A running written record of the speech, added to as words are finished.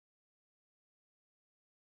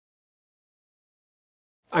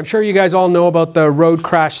I'm sure you guys all know about the road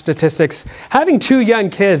crash statistics. Having two young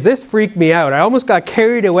kids, this freaked me out. I almost got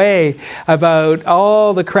carried away about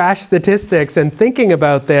all the crash statistics and thinking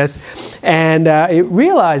about this. And it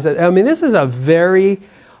realized that, I mean, this is a very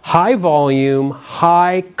high volume,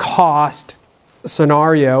 high cost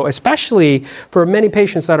scenario, especially for many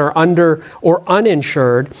patients that are under or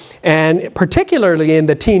uninsured, and particularly in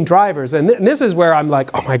the teen drivers. And this is where I'm like,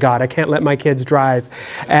 oh my God, I can't let my kids drive.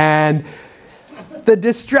 And the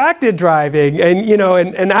distracted driving, and you know,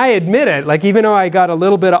 and I admit it, like even though I got a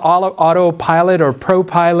little bit of autopilot or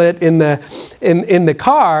ProPilot in the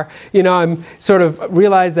car, you know, I'm sort of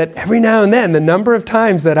realized that every now and then the number of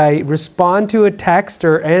times that I respond to a text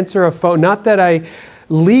or answer a phone, not that I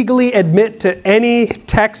legally admit to any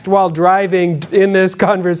text while driving in this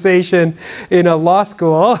conversation in a law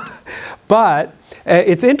school, but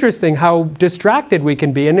it's interesting how distracted we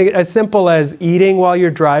can be, and as simple as eating while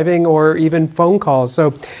you're driving or even phone calls.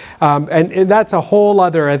 So, and that's a whole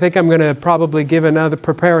other, I think I'm going to probably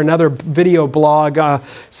prepare another video blog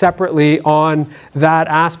separately on that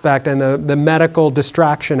aspect and the medical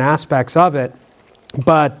distraction aspects of it.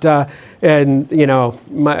 But, and you know,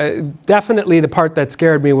 definitely the part that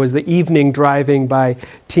scared me was the evening driving by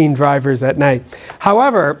teen drivers at night.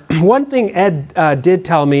 However, one thing Ed did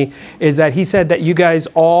tell me is that he said that you guys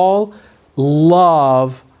all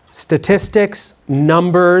love statistics,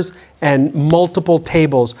 numbers, and multiple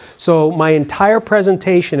tables. So my entire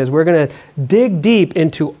presentation is we're going to dig deep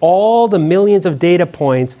into all the millions of data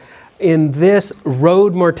points in this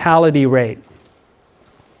road mortality rate.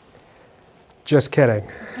 Just kidding.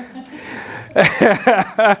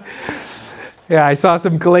 Yeah, I saw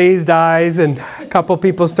some glazed eyes and a couple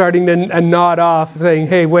people starting to nod off, saying,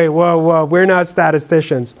 hey, wait, whoa, we're not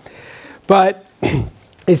statisticians. But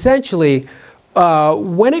essentially,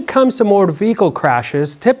 when it comes to motor vehicle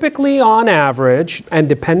crashes, typically on average, and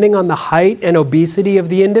depending on the height and obesity of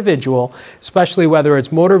the individual, especially whether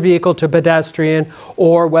it's motor vehicle to pedestrian,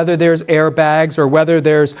 or whether there's airbags, or whether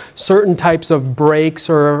there's certain types of brakes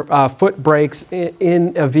or foot brakes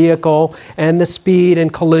in a vehicle, and the speed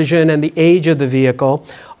and collision and the age of the vehicle,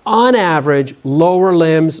 on average, lower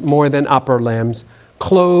limbs more than upper limbs,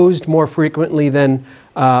 closed more frequently than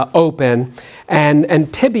open, and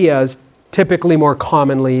tibias typically more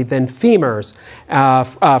commonly than femurs,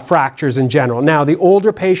 fractures in general. Now, the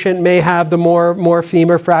older patient may have the more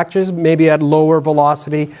femur fractures, maybe at lower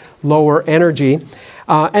velocity, lower energy.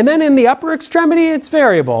 And then in the upper extremity, it's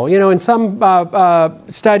variable. You know, in some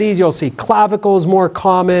studies, you'll see clavicles more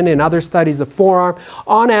common. In other studies, the forearm.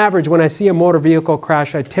 On average, when I see a motor vehicle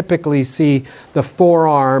crash, I typically see the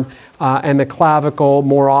forearm and the clavicle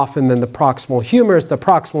more often than the proximal humerus. The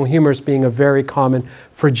proximal humerus being a very common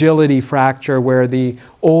fragility fracture where the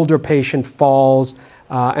older patient falls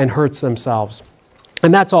and hurts themselves.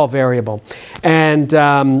 And that's all variable. And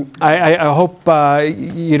I hope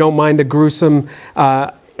you don't mind the gruesome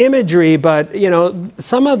imagery, but you know,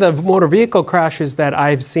 some of the motor vehicle crashes that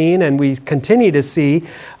I've seen and we continue to see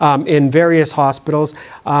in various hospitals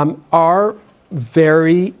are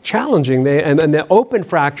very challenging. And the open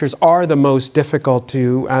fractures are the most difficult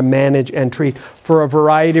to manage and treat for a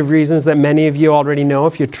variety of reasons that many of you already know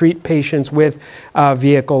if you treat patients with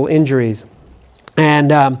vehicle injuries.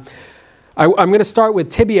 And I'm going to start with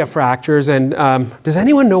tibia fractures. And does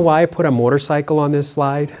anyone know why I put a motorcycle on this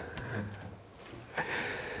slide?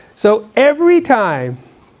 So every time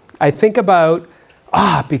I think about,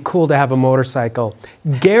 it'd be cool to have a motorcycle,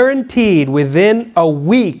 guaranteed within a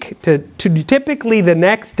week to typically the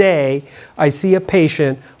next day, I see a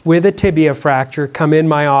patient with a tibia fracture come in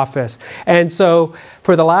my office. And so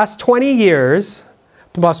for the last 20 years,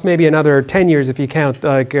 plus maybe another 10 years if you count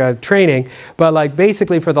like training, but like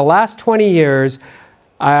basically for the last 20 years,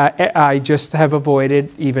 I just have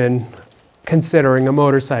avoided even considering a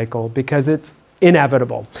motorcycle because it's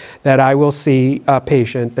inevitable that I will see a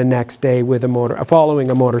patient the next day with following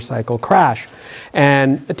a motorcycle crash.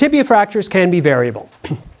 And tibia fractures can be variable.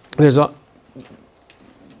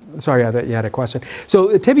 Sorry, you had a question.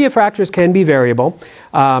 So tibia fractures can be variable.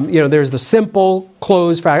 You know, there's the simple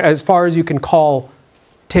closed fracture, as far as you can call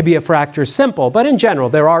tibia fractures simple, but in general,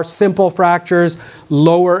 there are simple fractures,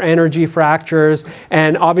 lower energy fractures,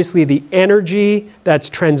 and obviously the energy that's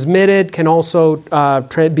transmitted can also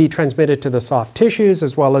be transmitted to the soft tissues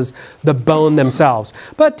as well as the bone themselves.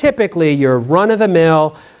 But typically, your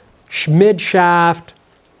run-of-the-mill mid-shaft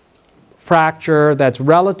fracture that's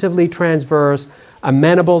relatively transverse,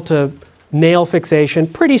 amenable to nail fixation,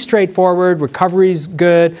 pretty straightforward, recovery's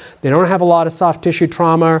good, they don't have a lot of soft tissue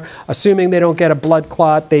trauma, assuming they don't get a blood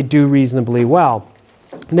clot, they do reasonably well.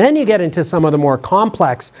 And then you get into some of the more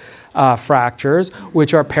complex fractures,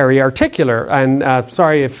 which are periarticular. And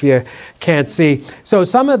sorry if you can't see. So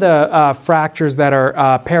some of the fractures that are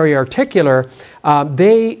periarticular,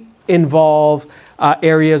 they involve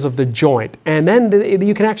areas of the joint. And then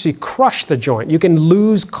you can actually crush the joint. You can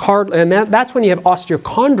lose cartilage. And that's when you have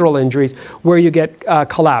osteochondral injuries where you get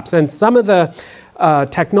collapse. And some of the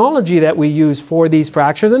technology that we use for these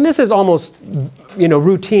fractures, and this is almost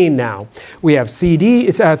routine now. We have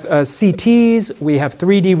CTs, we have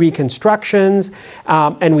 3D reconstructions,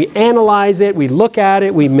 and we analyze it, we look at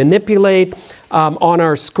it, we manipulate on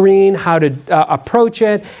our screen how to approach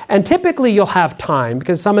it. And typically you'll have time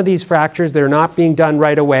because some of these fractures, they're not being done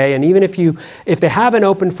right away. And even if they have an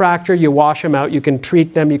open fracture, you wash them out, you can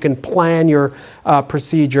treat them, you can plan your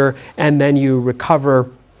procedure, and then you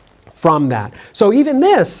recover from that. So even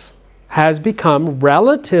this has become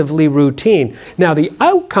relatively routine. Now the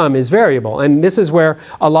outcome is variable, and this is where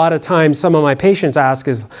a lot of times some of my patients ask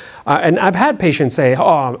is, and I've had patients say,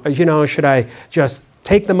 oh, should I just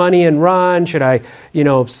take the money and run? Should I,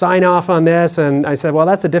 sign off on this? And I said, well,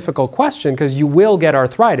 that's a difficult question because you will get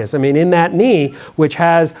arthritis. I mean, in that knee, which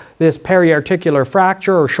has this periarticular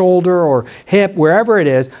fracture or shoulder or hip, wherever it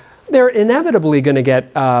is, they're inevitably going to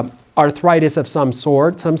get arthritis of some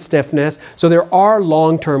sort, some stiffness. So there are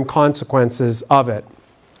long-term consequences of it.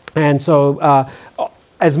 And so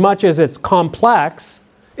as much as it's complex,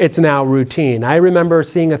 it's now routine. I remember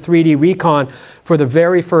seeing a 3D recon for the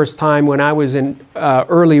very first time when I was in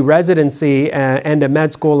early residency, end of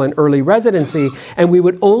med school and early residency, and we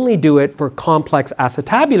would only do it for complex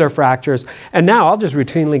acetabular fractures. And now I'll just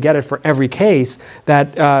routinely get it for every case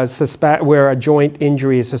that where a joint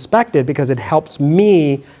injury is suspected because it helps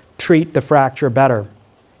me treat the fracture better.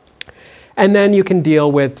 And then you can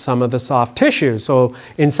deal with some of the soft tissue. So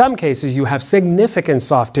in some cases, you have significant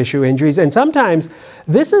soft tissue injuries. And sometimes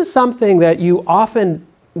this is something that you often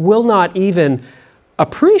will not even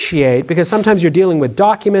appreciate because sometimes you're dealing with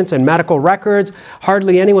documents and medical records.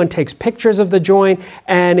 Hardly anyone takes pictures of the joint.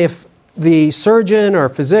 And if the surgeon or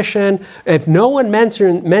physician, if no one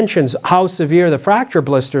mentions how severe the fracture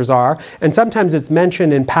blisters are, and sometimes it's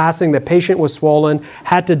mentioned in passing the patient was swollen,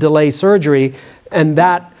 had to delay surgery, and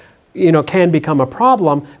that can become a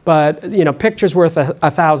problem, but picture's worth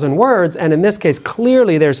a thousand words, and in this case,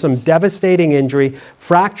 clearly there's some devastating injury,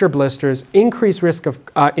 fracture blisters, increased risk of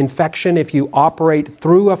infection if you operate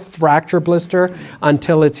through a fracture blister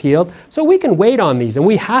until it's healed. So we can wait on these, and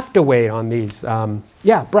we have to wait on these.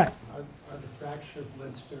 Yeah, Brett. Are the fracture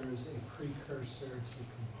blisters a precursor to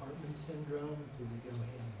compartment syndrome? Do they go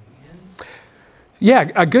hand in hand?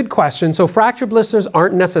 Yeah, a good question. So fracture blisters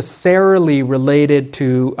aren't necessarily related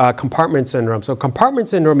to compartment syndrome. So compartment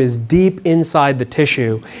syndrome is deep inside the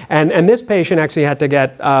tissue. And this patient actually had to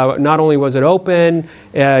get, not only was it open,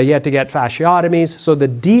 he had to get fasciotomies. So the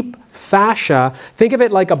deep fascia, think of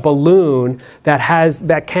it like a balloon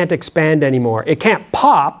that can't expand anymore. It can't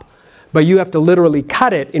pop, but you have to literally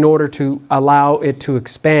cut it in order to allow it to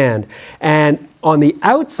expand. And on the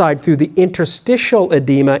outside, through the interstitial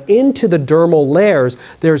edema into the dermal layers,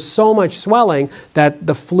 there's so much swelling that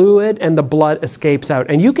the fluid and the blood escapes out.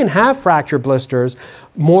 And you can have fracture blisters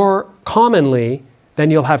more commonly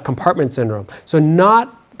than you'll have compartment syndrome. So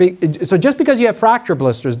just because you have fracture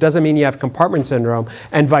blisters doesn't mean you have compartment syndrome,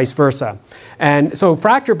 and vice versa. And so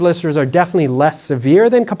fracture blisters are definitely less severe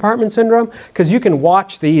than compartment syndrome because you can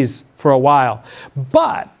watch these for a while.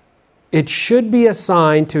 But it should be a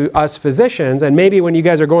sign to us physicians, and maybe when you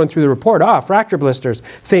guys are going through the report, fracture blisters,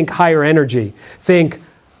 think higher energy, think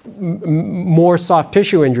more soft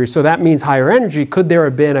tissue injury, so that means higher energy. Could there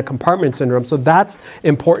have been a compartment syndrome? So that's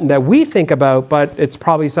important that we think about, but it's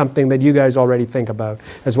probably something that you guys already think about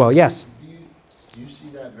as well. Yes? Do you see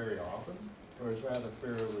that very often, or is that a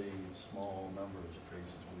fairly small number of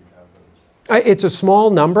cases we have those? It's a small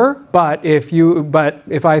number, but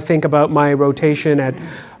if I think about my rotation at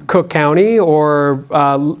Cook County or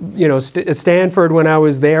Stanford when I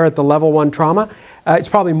was there at the level 1 trauma, it's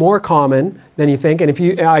probably more common than you think.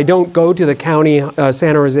 And I don't go to the county,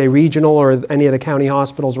 Santa Jose Regional or any of the county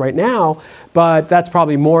hospitals right now, but that's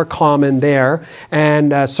probably more common there.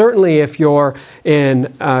 And certainly if you're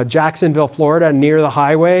in Jacksonville, Florida, near the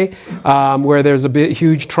highway, where there's a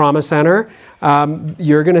huge trauma center,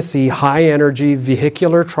 you're going to see high energy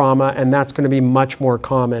vehicular trauma, and that's going to be much more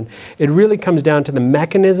common. It really comes down to the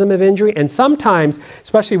mechanism of injury, and sometimes,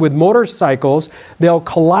 especially with motorcycles, they'll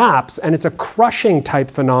collapse, and it's a crushing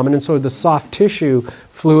type phenomenon, so the soft tissue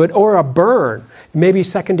fluid, or a burn, maybe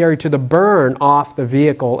secondary to the burn off the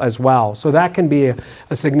vehicle as well. So that can be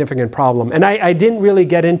a significant problem. And I didn't really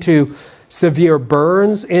get into severe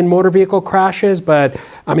burns in motor vehicle crashes, but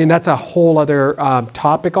I mean, that's a whole other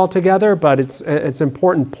topic altogether, but it's an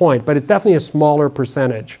important point, but it's definitely a smaller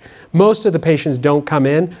percentage. Most of the patients don't come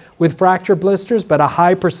in with fracture blisters, but a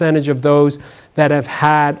high percentage of those that have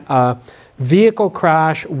had a vehicle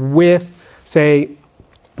crash with, say,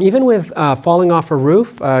 even with falling off a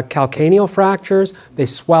roof, calcaneal fractures, they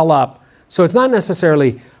swell up. So it's not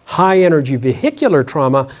necessarily high energy vehicular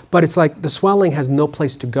trauma, but it's like the swelling has no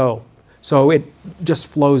place to go. So it just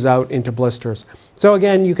flows out into blisters. So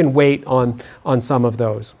again, you can wait on some of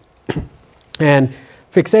those. And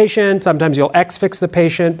fixation, sometimes you'll X-fix the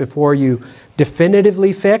patient before you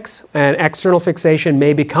definitively fix, and external fixation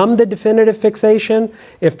may become the definitive fixation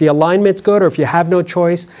if the alignment's good or if you have no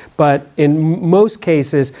choice, but in most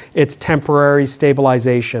cases, it's temporary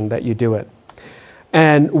stabilization that you do it.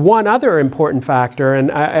 And one other important factor,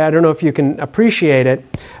 and I don't know if you can appreciate it,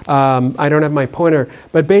 I don't have my pointer,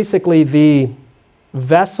 but basically the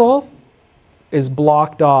vessel is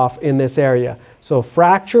blocked off in this area. So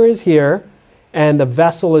fracture is here, and the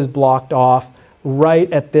vessel is blocked off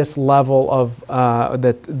right at this level of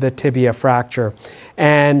the tibia fracture.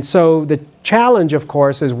 And so the challenge, of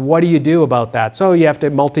course, is what do you do about that? So you have to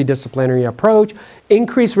multidisciplinary approach,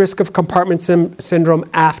 increase risk of compartment syndrome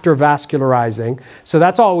after vascularizing. So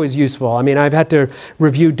that's always useful. I mean, I've had to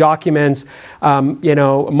review documents,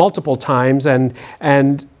 multiple times, and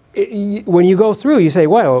when you go through, you say,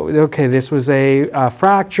 well, okay, this was a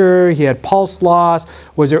fracture, he had pulse loss.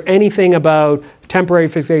 Was there anything about temporary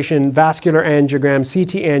fixation, vascular angiogram,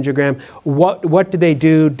 CT angiogram? What did they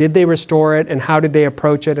do? Did they restore it? And how did they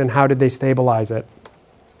approach it? And how did they stabilize it?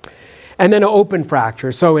 And then an open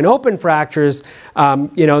fracture. So in open fractures,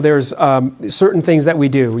 there's certain things that we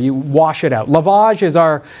do. You wash it out. Lavage is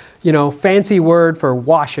our, fancy word for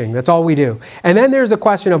washing. That's all we do. And then there's a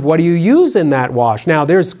question of what do you use in that wash? Now,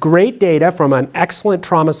 there's great data from an excellent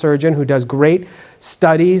trauma surgeon who does great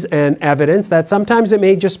studies and evidence that sometimes it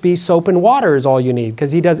may just be soap and water is all you need,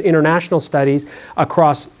 because he does international studies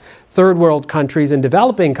across third world countries and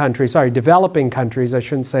developing countries, I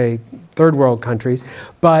shouldn't say third world countries,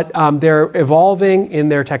 but they're evolving in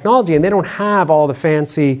their technology and they don't have all the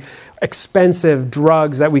fancy expensive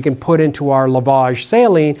drugs that we can put into our lavage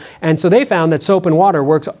saline. And so they found that soap and water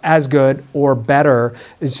works as good or better.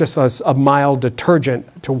 It's just a mild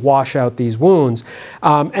detergent to wash out these wounds.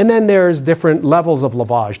 And then there's different levels of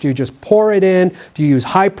lavage. Do you just pour it in? Do you use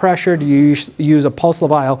high pressure? Do you use a pulse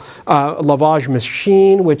lavage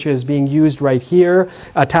machine, which is being used right here,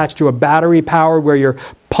 attached to a battery power where you're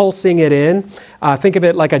pulsing it in? Think of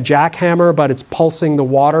it like a jackhammer, but it's pulsing the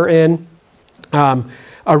water in.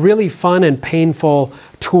 A really fun and painful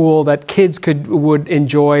tool that kids would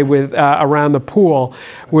enjoy with around the pool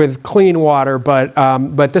with clean water, but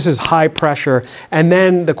this is high pressure. And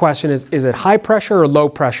then the question is it high pressure or low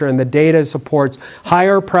pressure? And the data supports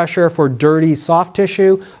higher pressure for dirty soft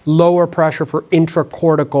tissue, lower pressure for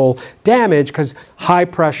intracortical damage, because high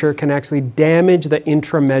pressure can actually damage the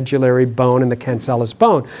intramedullary bone and the cancellous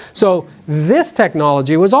bone. So this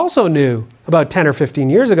technology was also new about 10 or 15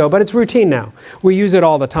 years ago, but it's routine now. We use it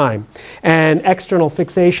all the time. And external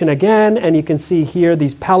fixation again, and you can see here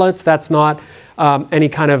these pellets, that's not any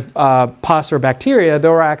kind of pus or bacteria.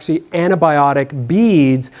 They're actually antibiotic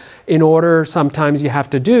beads in order sometimes you have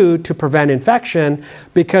to do to prevent infection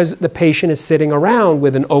because the patient is sitting around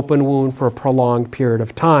with an open wound for a prolonged period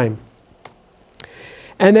of time.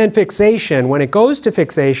 And then fixation. When it goes to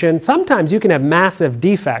fixation, sometimes you can have massive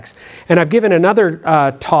defects. And I've given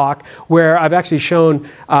another talk where I've actually shown,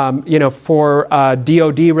 for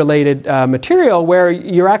DOD-related material where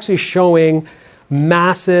you're actually showing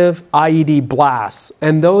massive IED blasts.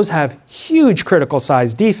 And those have huge critical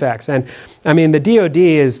size defects. And I mean, the DOD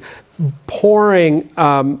is pouring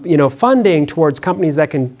funding towards companies that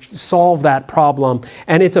can solve that problem,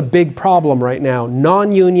 and it's a big problem right now.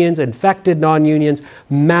 Non-unions, infected non-unions,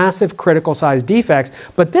 massive critical size defects,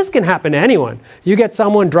 but this can happen to anyone. You get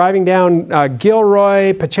someone driving down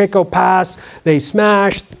Gilroy, Pacheco Pass, they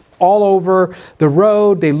smash all over the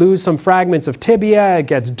road, they lose some fragments of tibia, it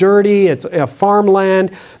gets dirty, it's a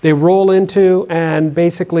farmland they roll into, and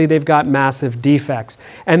basically they've got massive defects.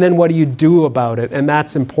 And then what do you do about it? And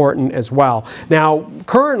that's important as well. Now,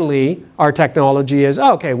 currently, our technology is,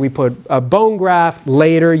 okay, we put a bone graft,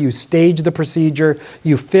 later you stage the procedure,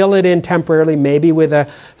 you fill it in temporarily, maybe with a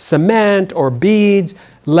cement or beads,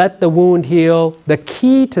 let the wound heal. The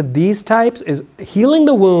key to these types is healing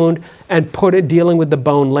the wound and dealing with the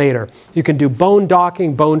bone later. You can do bone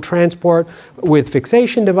docking, bone transport with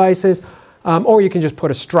fixation devices, or you can just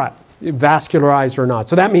put a strut. vascularized or not.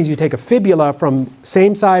 So that means you take a fibula from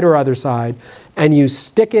same side or other side, and you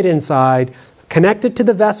stick it inside, connect it to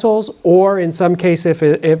the vessels, or in some case, if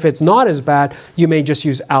it's not as bad, you may just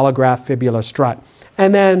use allograft fibula strut.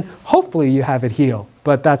 And then hopefully you have it heal,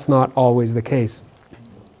 but that's not always the case.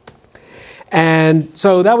 And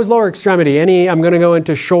so that was lower extremity. I'm going to go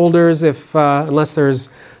into shoulders unless there's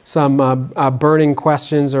some burning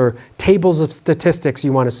questions or tables of statistics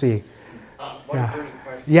you want to see. One burning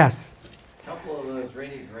question. Yes. A couple of those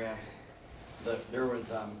radiographs, there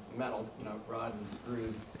was metal, rod and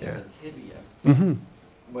screws in the tibia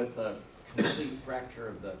with a complete fracture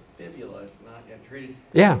of the fibula, not yet treated.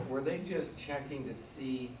 Yeah. Were they just checking to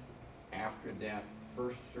see after that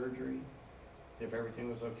first surgery if everything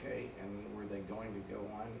was okay, and were they going to go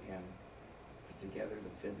on and put together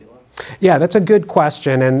the fibula? Yeah, that's a good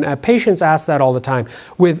question, and patients ask that all the time.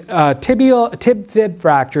 With tib-fib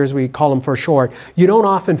fractures, we call them for short, you don't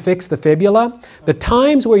often fix the fibula. The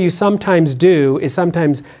times where you sometimes do is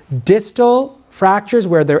sometimes distal fractures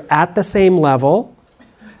where they're at the same level,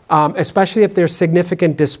 especially if there's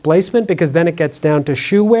significant displacement, because then it gets down to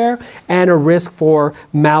shoe wear and a risk for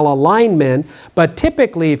malalignment. But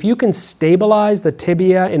typically, if you can stabilize the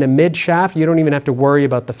tibia in a mid-shaft, you don't even have to worry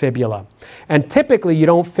about the fibula. And typically, you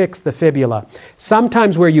don't fix the fibula.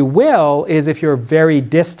 Sometimes where you will is if you're very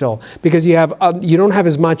distal, because you don't have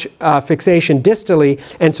as much fixation distally,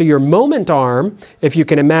 and so your moment arm, if you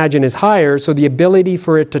can imagine, is higher, so the ability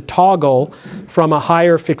for it to toggle from a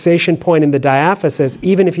higher fixation point in the diaphysis,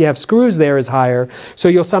 even if you have screws there, is higher. So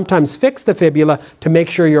you'll sometimes fix the fibula to make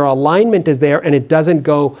sure your alignment is there and it doesn't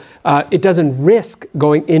risk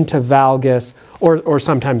going into valgus or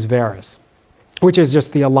sometimes varus, which is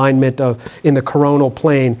just the alignment in the coronal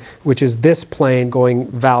plane, which is this plane going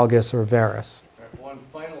valgus or varus. One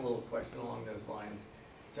final little question along those lines.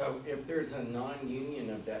 So if there's a non-union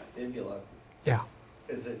of that fibula,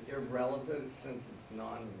 is it irrelevant since it's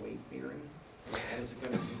non-weight bearing? And is it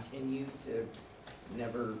going to continue to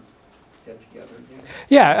never get together again?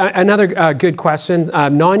 Yeah, another good question.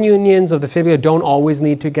 Non-unions of the fibula don't always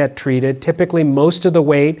need to get treated. Typically, most of the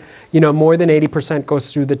weight, more than 80%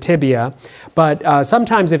 goes through the tibia. But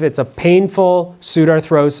sometimes if it's a painful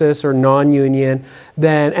pseudarthrosis or non-union,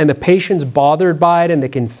 and the patient's bothered by it and they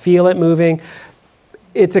can feel it moving,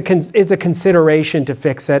 it's a consideration to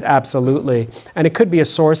fix it, absolutely. And it could be a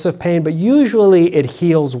source of pain, but usually it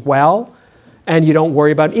heals well and you don't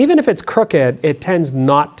worry about it. Even if it's crooked, it tends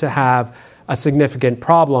not to have a significant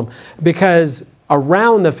problem, because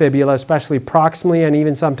around the fibula, especially proximally and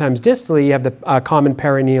even sometimes distally, you have the common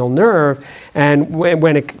perineal nerve, and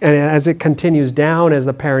as it continues down as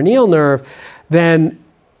the perineal nerve, then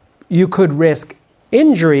you could risk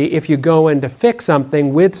injury if you go in to fix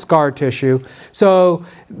something with scar tissue. So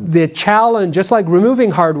the challenge, just like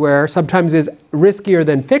removing hardware sometimes is riskier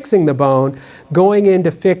than fixing the bone, going in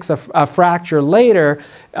to fix a fracture later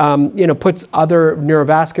puts other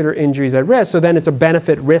neurovascular injuries at risk. So then it's a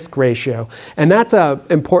benefit-risk ratio. And that's an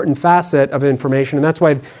important facet of information. And that's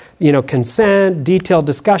why consent, detailed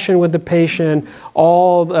discussion with the patient,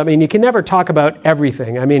 you can never talk about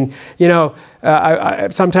everything.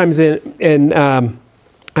 Sometimes in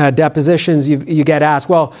depositions you get asked,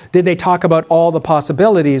 well, did they talk about all the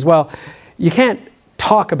possibilities? Well, you can't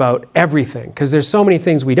talk about everything because there's so many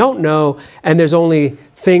things we don't know, and there's only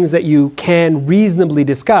things that you can reasonably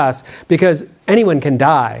discuss, because anyone can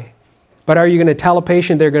die. But are you going to tell a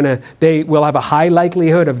patient they will have a high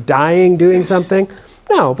likelihood of dying doing something?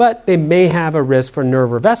 No, but they may have a risk for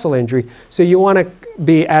nerve or vessel injury. So you want to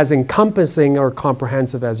be as encompassing or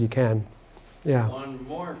comprehensive as you can. Yeah. One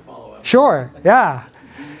more follow-up. Sure, yeah.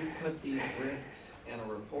 Do you put these risks in a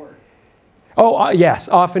report? Oh, yes,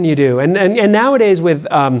 often you do. And nowadays with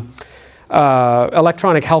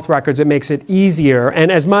electronic health records, it makes it easier.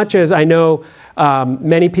 And as much as I know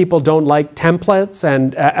many people don't like templates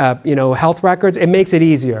and health records, it makes it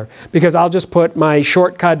easier, because I'll just put my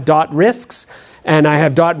shortcut .risks, and I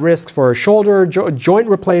have .risks for shoulder, joint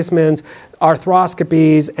replacements,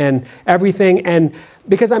 arthroscopies, and everything. And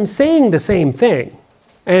because I'm saying the same thing.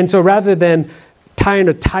 And so rather than trying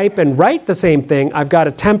to type and write the same thing, I've got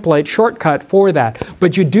a template shortcut for that.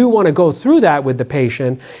 But you do want to go through that with the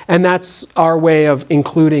patient, and that's our way of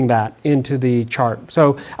including that into the chart.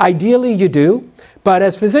 So ideally you do, but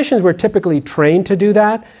as physicians we're typically trained to do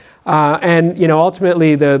that. And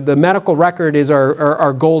ultimately the medical record is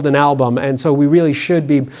our golden album, and so we really should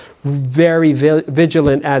be very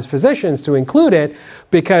vigilant as physicians to include it,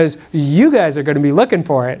 because you guys are going to be looking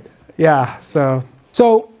for it. Yeah, so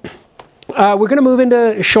we're going to move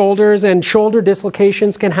into shoulders, and shoulder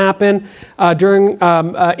dislocations can happen during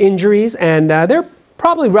injuries, and they're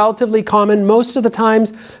probably relatively common. Most of the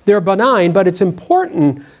times they're benign, but it's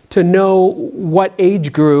important to know what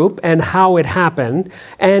age group and how it happened,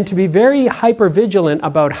 and to be very hypervigilant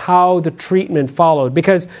about how the treatment followed,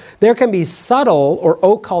 because there can be subtle or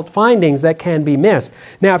occult findings that can be missed.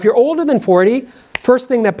 Now, if you're older than 40, first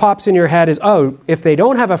thing that pops in your head is, oh, if they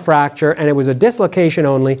don't have a fracture and it was a dislocation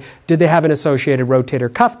only, did they have an associated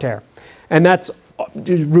rotator cuff tear? And that's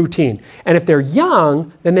routine. And if they're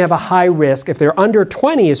young, then they have a high risk. If they're under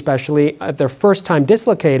 20, especially at their first time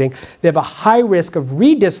dislocating, they have a high risk of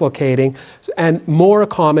redislocating, and more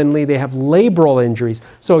commonly they have labral injuries.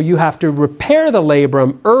 So you have to repair the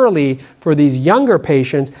labrum early for these younger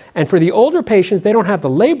patients, and for the older patients, they don't have the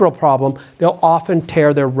labral problem. They'll often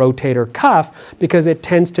tear their rotator cuff because it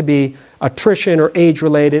tends to be attrition or age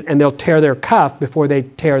related, and they'll tear their cuff before they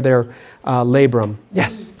tear their labrum.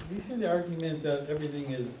 Yes? The argument that everything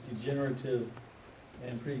is degenerative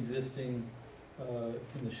and pre-existing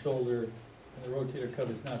in the shoulder and the rotator cuff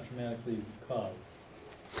is not traumatically caused.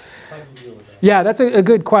 How do you deal with that? Yeah, that's a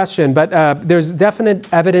good question, but there's definite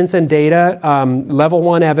evidence and data, level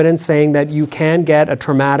 1 evidence saying that you can get a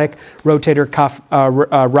traumatic rotator cuff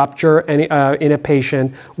rupture in a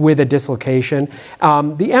patient with a dislocation.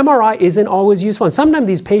 The MRI isn't always useful, and sometimes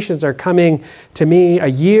these patients are coming to me a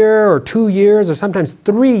year or 2 years or sometimes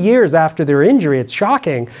 3 years after their injury. It's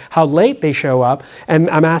shocking how late they show up, and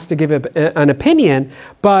I'm asked to give an opinion,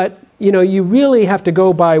 but you know, you really have to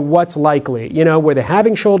go by what's likely. You know, were they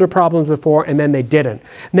having shoulder problems before and then they didn't?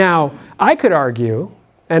 Now, I could argue,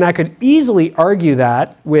 and I could easily argue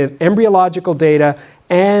that with embryological data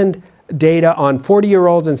and data on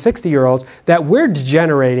 40-year-olds and 60-year-olds, that we're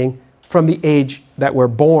degenerating from the age that we're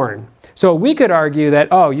born. So we could argue that,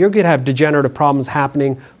 oh, you're going to have degenerative problems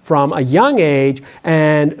happening from a young age,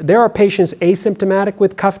 and there are patients asymptomatic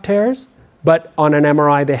with cuff tears, but on an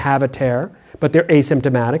MRI they have a tear, but they're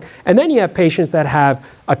asymptomatic. And then you have patients that have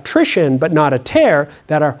attrition but not a tear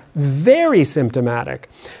that are very symptomatic.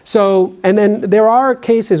 So, and then there are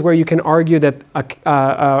cases where you can argue that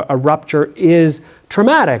a rupture is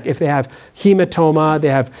traumatic. If they have hematoma, they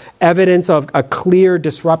have evidence of a clear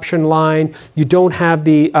disruption line, you don't have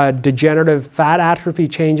the degenerative fat atrophy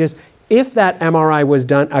changes, if that MRI was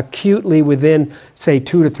done acutely within, say,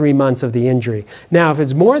 2 to 3 months of the injury. Now, if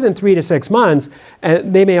it's more than 3 to 6 months,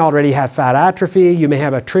 they may already have fat atrophy, you may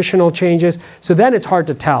have attritional changes, so then it's hard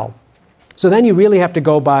to tell. So then you really have to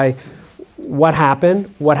go by what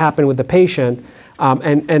happened with the patient,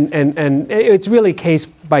 and it's really case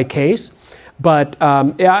by case. But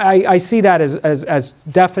I see that as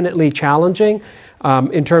definitely challenging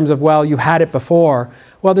in terms of, well, you had it before.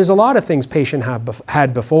 Well, there's a lot of things patients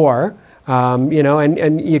had before, you know,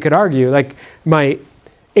 and you could argue, like my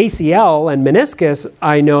ACL and meniscus,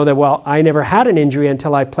 I know that, well, I never had an injury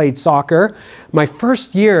until I played soccer. My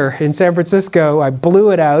first year in San Francisco, I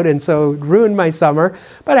blew it out, and so it ruined my summer,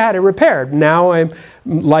 but I had it repaired. Now I'm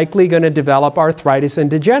likely going to develop arthritis and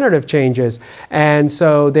degenerative changes. And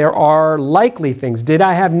so there are likely things. Did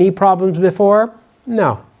I have knee problems before?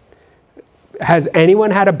 No. Has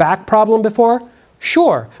anyone had a back problem before?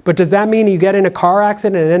 Sure, but does that mean you get in a car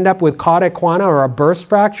accident and end up with cauda equina or a burst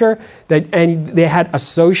fracture, and they had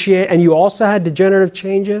and you also had degenerative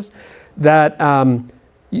changes, that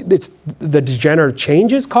the degenerative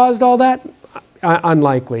changes caused all that?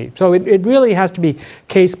 Unlikely. So it really has to be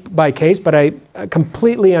case by case, but I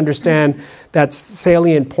completely understand that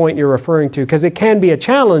salient point you're referring to, because it can be a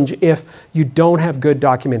challenge if you don't have good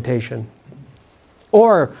documentation.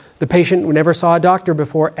 Or the patient never saw a doctor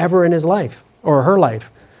before ever in his life or her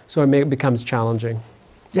life, so it becomes challenging.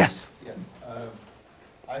 Yes? Yeah,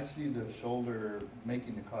 I see the shoulder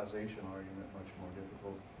making the causation argument much more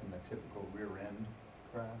difficult than the typical rear end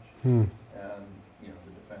crash. And you know,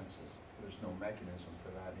 the defense is there's no mechanism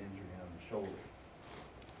for that injury on the shoulder.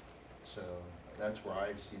 So that's where I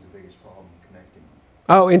see the biggest problem connecting them.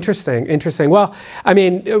 Oh, interesting, interesting. Well, I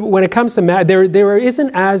mean, when it comes to there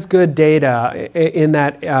isn't as good data in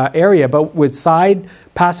that area, but with side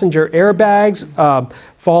passenger airbags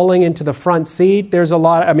falling into the front seat, there's a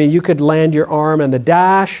lot. I mean, you could land your arm on the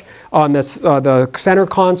dash, on the center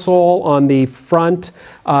console, on the front,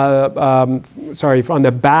 on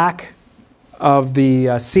the back of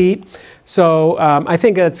the seat. So I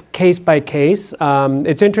think that's case by case.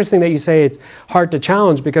 It's interesting that you say it's hard to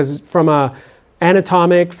challenge, because from a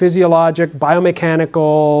anatomic, physiologic,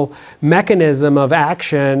 biomechanical mechanism of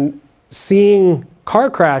action, seeing car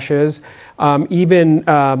crashes, even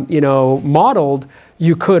you know, modeled,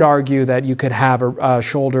 you could argue that you could have a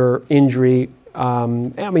shoulder injury. I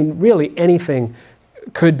mean, really anything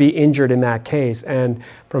could be injured in that case, and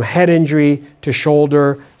from head injury to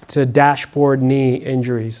shoulder dashboard knee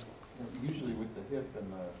injuries. Usually with the hip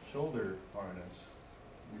and the shoulder harness,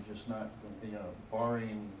 you're just not,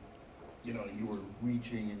 barring, you were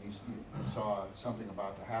reaching and you saw something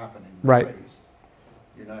about to happen and you Right. braced,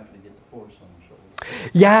 you're not going to get the force on the shoulder.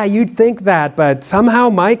 Yeah, you'd think that, but somehow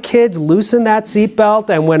my kids loosen that seatbelt,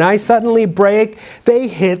 and when I suddenly brake, they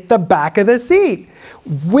hit the back of the seat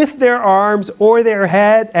with their arms or their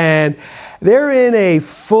head, and they're in a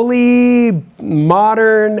fully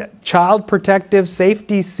modern child protective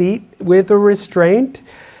safety seat with a restraint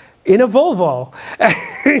in a Volvo.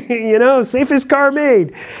 Safest car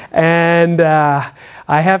made. And I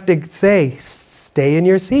have to say, stay in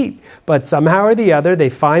your seat. But somehow or the other, they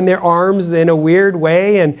find their arms in a weird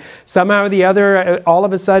way, and somehow or the other, all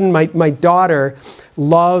of a sudden, my daughter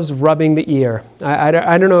loves rubbing the ear. I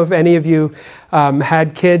don't know if any of you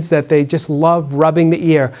had kids that they just love rubbing the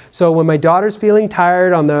ear. So when my daughter's feeling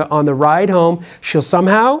tired on the ride home, she'll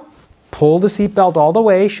somehow pull the seatbelt all the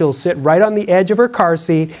way. She'll sit right on the edge of her car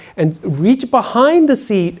seat and reach behind the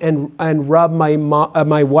seat and rub my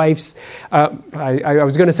wife's, I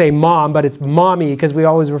was going to say mom, but it's mommy because we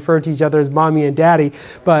always refer to each other as mommy and daddy,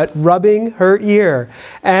 but rubbing her ear.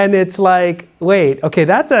 And it's like, wait, okay,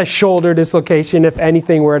 that's a shoulder dislocation if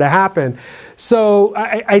anything were to happen. So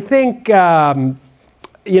I think,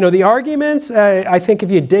 the arguments, I think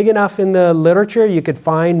if you dig enough in the literature, you could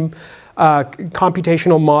find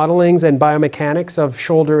computational modelings and biomechanics of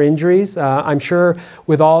shoulder injuries. I'm sure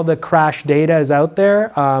with all the crash data is out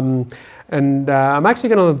there. And I'm actually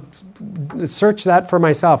going to search that for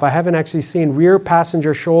myself. I haven't actually seen rear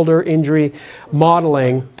passenger shoulder injury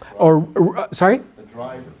modeling. Sorry? The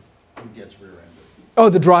driver who gets rear-ended. Oh,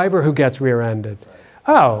 the driver who gets rear-ended.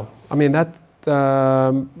 Right. Oh, I mean, that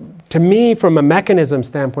to me, from a mechanism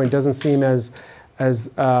standpoint, doesn't seem as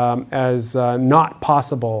not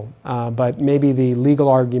possible, but maybe the legal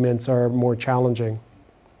arguments are more challenging.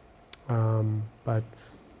 But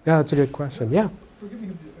yeah, that's a good question. Yeah. Forgive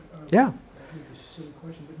me. Yeah. A silly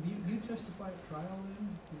question, but do you testify at trial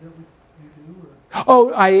then? Is that what you do? Or?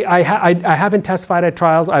 Oh, I haven't testified at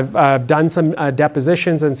trials. I've done some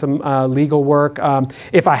depositions and some legal work.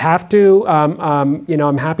 If I have to,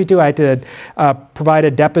 I'm happy to. I had to provide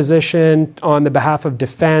a deposition on the behalf of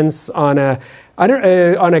defense on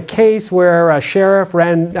a case where a sheriff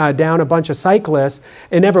ran down a bunch of cyclists.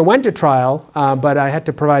 It never went to trial, but I had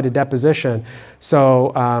to provide a deposition.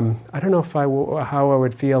 So I don't know how I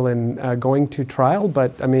would feel in going to trial,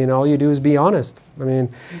 but I mean, all you do is be honest. I mean,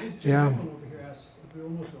 yeah. Over here asks, we're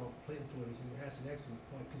almost all playing for it, and asked an excellent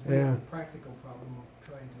point, because we have a practical problem of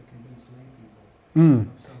trying to convince lay people of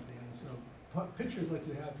something. And so pictures like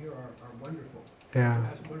you have here are wonderful. Yeah. I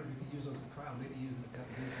was wondering if you could use those at trial, maybe use it at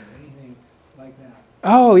deposition, anything like that.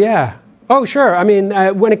 Oh, yeah. Oh, sure. I mean,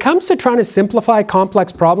 when it comes to trying to simplify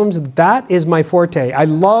complex problems, that is my forte. I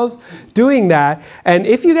love doing that. And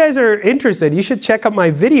if you guys are interested, you should check out my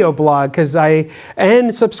video blog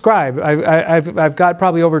and subscribe. I've got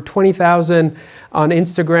probably over 20,000 on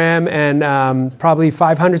Instagram and probably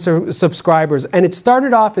 500 subscribers. And it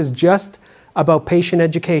started off as just about patient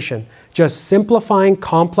education, just simplifying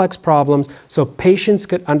complex problems so patients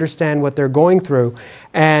could understand what they're going through.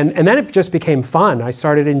 And then it just became fun. I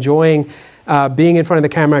started enjoying being in front of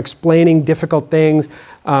the camera, explaining difficult things,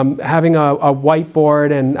 having a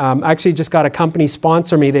whiteboard, and actually just got a company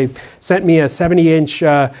sponsor me. They sent me a 70-inch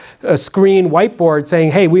screen whiteboard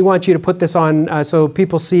saying, hey, we want you to put this on so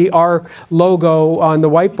people see our logo on the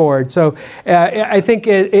whiteboard. So I think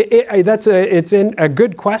it's a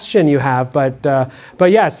good question you have,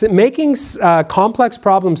 but yes, making complex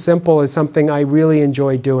problems simple is something I really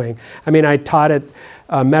enjoy doing. I mean, I taught it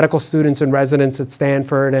medical students and residents at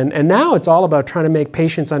Stanford, and now it's all about trying to make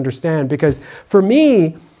patients understand, because for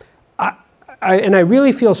me, and I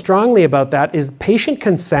really feel strongly about that, is patient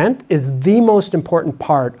consent is the most important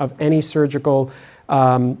part of any surgical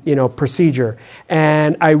procedure.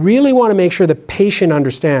 And I really want to make sure the patient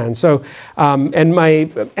understands. So, and my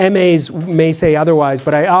MAs may say otherwise,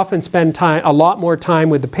 but I often spend a lot more time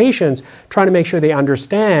with the patients trying to make sure they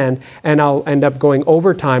understand, and I'll end up going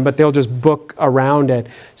overtime, but they'll just book around it.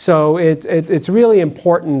 So it's really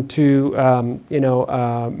important to,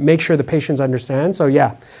 make sure the patients understand. So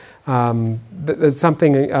yeah. That's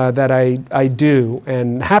something that I do,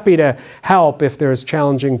 and happy to help if there's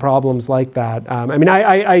challenging problems like that. I mean,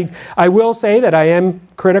 I will say that I am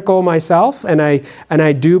critical myself, and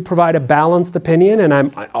I do provide a balanced opinion, and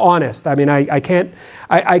I'm honest. I mean, I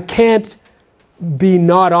can't be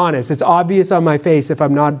not honest. It's obvious on my face if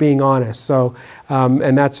I'm not being honest. So,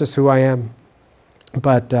 and that's just who I am.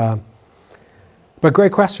 But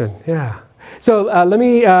great question. Yeah. So let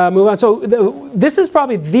me move on. So this is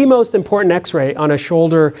probably the most important x-ray on a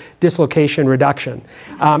shoulder dislocation reduction.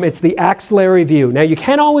 It's the axillary view. Now you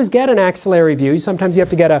can't always get an axillary view. Sometimes you have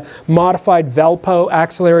to get a modified Velpo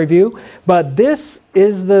axillary view. But this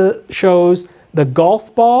is shows the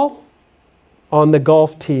golf ball on the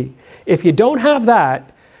golf tee. If you don't have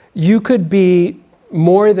that, you could be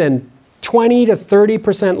more than 20 to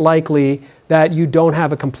 30% likely that you don't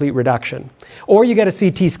have a complete reduction. Or you get a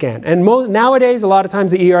CT scan. And nowadays, a lot of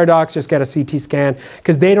times the ER docs just get a CT scan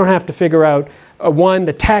because they don't have to figure out, one,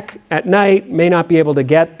 the tech at night may not be able to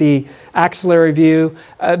get the axillary view.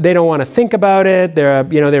 They don't want to think about it.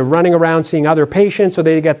 They're running around seeing other patients, so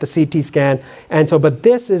they get the CT scan. And so, but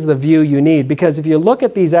this is the view you need, because if you look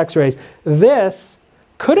at these x-rays, this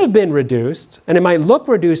could have been reduced, and it might look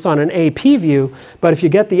reduced on an AP view, but if you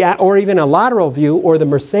get or even a lateral view or the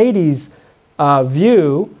Mercedes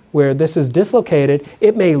view, where this is dislocated,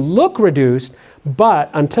 it may look reduced,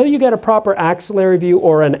 but until you get a proper axillary view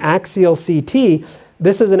or an axial CT,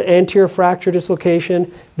 this is an anterior fracture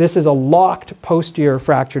dislocation, this is a locked posterior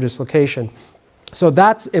fracture dislocation. So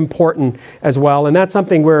that's important as well, and that's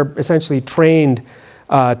something we're essentially trained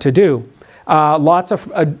to do. Lots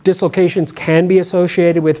of dislocations can be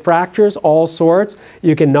associated with fractures, all sorts.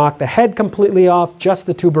 You can knock the head completely off, just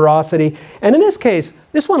the tuberosity. And in this case,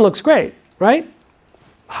 this one looks great, right?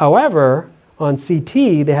 However, on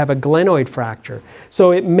CT, they have a glenoid fracture.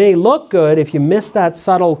 So it may look good if you miss that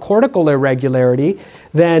subtle cortical irregularity,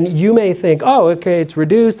 then you may think, oh, okay, it's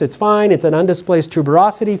reduced, it's fine, it's an undisplaced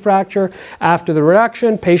tuberosity fracture. After the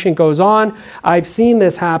reduction, patient goes on. I've seen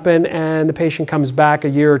this happen, and the patient comes back a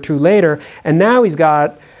year or two later, and now he's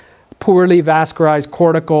got poorly vascularized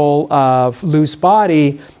cortical loose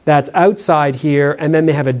body that's outside here, and then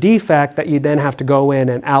they have a defect that you then have to go in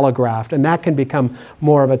and allograft, and that can become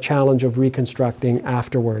more of a challenge of reconstructing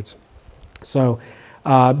afterwards. So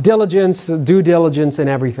diligence, due diligence in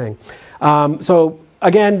everything. So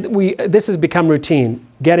again, this has become routine,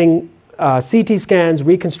 getting CT scans,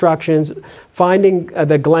 reconstructions, finding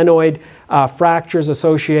the glenoid fractures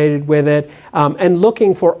associated with it, and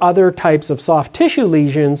looking for other types of soft tissue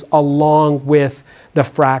lesions along with the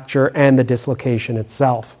fracture and the dislocation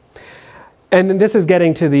itself. And then this is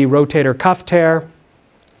getting to the rotator cuff tear,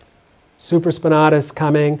 supraspinatus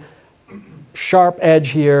coming, sharp edge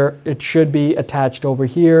here, it should be attached over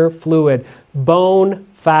here, fluid, bone,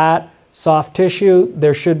 fat, soft tissue,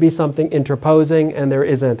 there should be something interposing, and there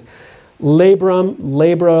isn't. Labrum,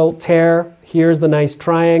 labral tear, here's the nice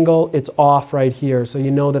triangle, it's off right here, so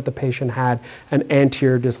you know that the patient had an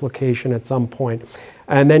anterior dislocation at some point.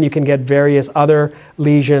 And then you can get various other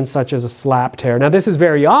lesions such as a slap tear. Now this is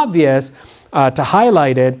very obvious to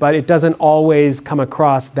highlight it, but it doesn't always come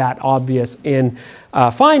across that obvious in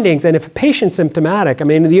findings. And if a patient's symptomatic, I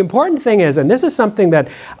mean, the important thing is, and this is something that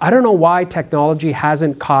I don't know why technology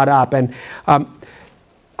hasn't caught up, and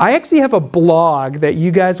I actually have a blog that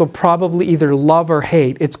you guys will probably either love or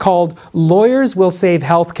hate. It's called Lawyers Will Save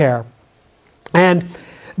Healthcare. And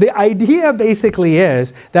the idea basically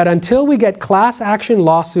is that until we get class action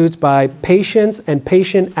lawsuits by patients and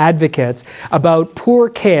patient advocates about poor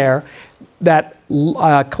care, that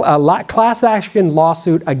class action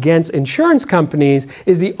lawsuit against insurance companies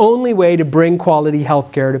is the only way to bring quality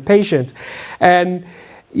health care to patients. And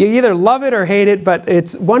you either love it or hate it, but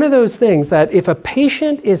it's one of those things that if a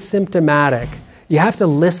patient is symptomatic, you have to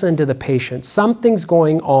listen to the patient. Something's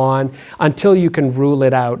going on until you can rule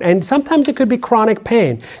it out. And sometimes it could be chronic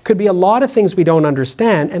pain. Could be a lot of things we don't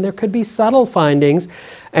understand, and there could be subtle findings.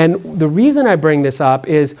 And the reason I bring this up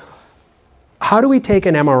is, how do we take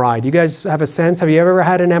an MRI? Do you guys have a sense? Have you ever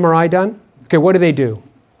had an MRI done? Okay, what do? They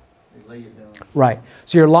lay you down. Right.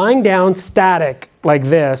 So you're lying down static like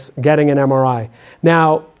this, getting an MRI.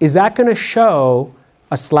 Now, is that going to show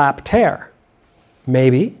a slap tear?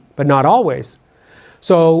 Maybe, but not always.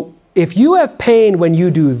 So if you have pain when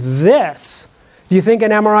you do this, do you think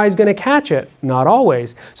an MRI is going to catch it? Not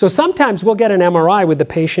always. So sometimes we'll get an MRI with the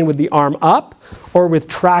patient with the arm up, or with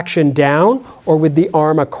traction down, or with the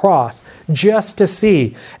arm across, just to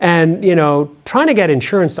see. And, you know, trying to get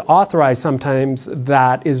insurance to authorize sometimes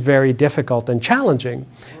that is very difficult and challenging.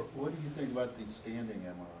 What do you think about the standing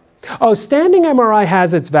MRI? Oh, standing MRI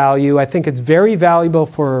has its value. I think it's very valuable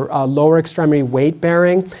for lower extremity weight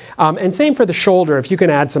bearing. And same for the shoulder. If you can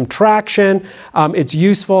add some traction, it's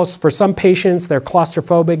useful. For some patients, they're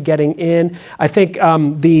claustrophobic getting in. I think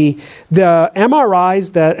the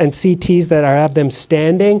MRIs and CTs that have them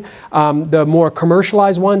standing, the more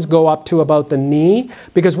commercialized ones go up to about the knee,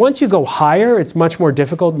 because once you go higher, it's much more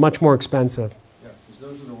difficult, much more expensive. Yeah, because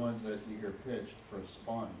those are the ones that you hear pitched for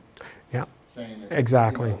spine. Yeah, saying that,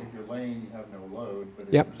 exactly. You know, if you're laying, you have no load, but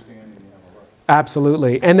if Yep. you're standing, you have a load.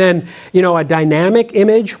 Absolutely. And then, you know, a dynamic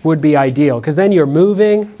image would be ideal because then you're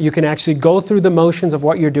moving, you can actually go through the motions of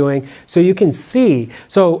what you're doing so you can see.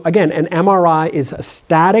 So again, an MRI is a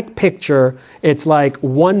static picture. It's like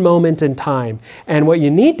one moment in time. And what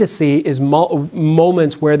you need to see is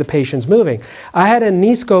moments where the patient's moving. I had a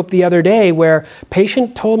knee scope the other day where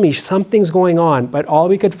patient told me something's going on, but all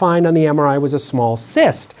we could find on the MRI was a small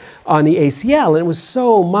cyst on the ACL, and it was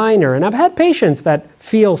so minor. And I've had patients that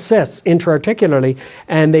feel cysts intra-articularly,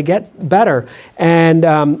 and they get better. And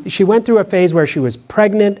she went through a phase where she was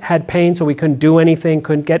pregnant, had pain, so we couldn't do anything,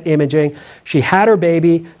 couldn't get imaging. She had her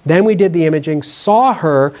baby, then we did the imaging, saw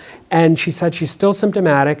her, and she said she's still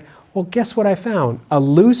symptomatic. Well, guess what I found? A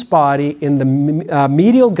loose body in the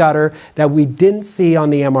medial gutter that we didn't see on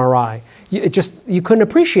the MRI. You couldn't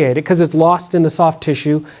appreciate it because it's lost in the soft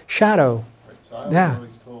tissue shadow. Right, so I was Yeah.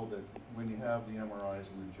 always told that when you have the MRIs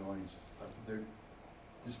in the joints, they're,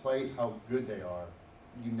 despite how good they are,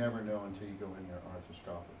 you never know until you go in there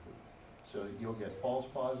arthroscopically. So you'll get false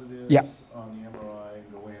positives Yep. on the MRI and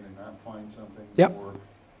go in and not find something. Yep. Or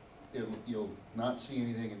you'll not see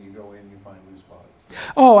anything and you go in and you find loose bodies.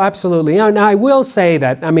 Oh, absolutely. Now, I will say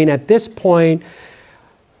that, I mean, at this point,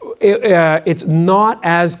 it's not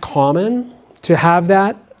as common to have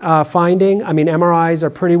that finding. I mean, MRIs are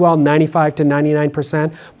pretty well 95 to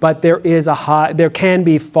 99%, but there can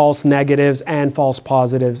be false negatives and false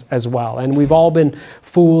positives as well. And we've all been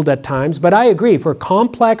fooled at times. But I agree, for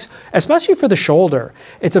complex, especially for the shoulder,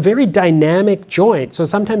 it's a very dynamic joint. So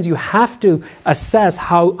sometimes you have to assess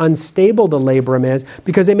how unstable the labrum is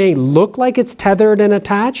because it may look like it's tethered and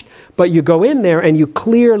attached, but you go in there and you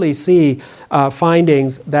clearly see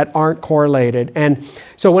findings that aren't correlated. And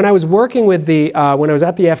so when I was working with when I was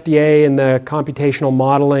at the FDA in the computational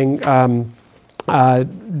modeling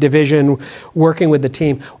division, working with the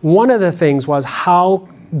team, one of the things was how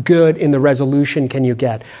good in the resolution can you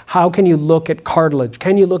get? How can you look at cartilage?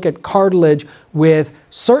 Can you look at cartilage with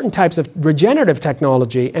certain types of regenerative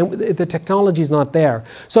technology? And the technology is not there.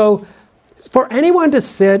 So for anyone to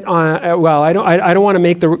sit on, well, I don't want to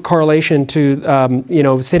make the correlation to, you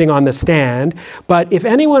know, sitting on the stand, but if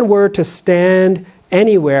anyone were to stand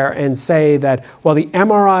anywhere and say that, well, the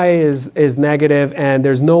MRI is negative and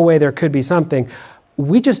there's no way there could be something,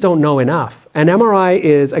 we just don't know enough. An MRI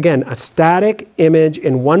is, again, a static image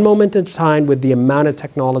in one moment in time with the amount of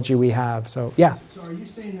technology we have. So, yeah. So are you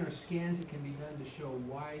saying there are scans that can be done to show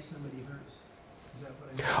why somebody hurts? Is that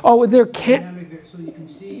what I mean? Oh, there can't. So you can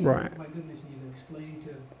see, Right. my goodness, and you can explain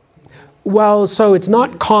to people. Well, so it's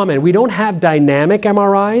not common. We don't have dynamic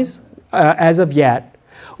MRIs as of yet.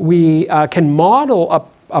 We can model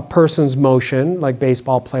a person's motion, like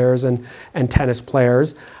baseball players and tennis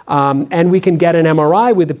players, and we can get an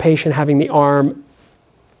MRI with the patient having the arm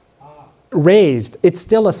raised. It's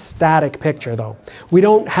still a static picture, though. We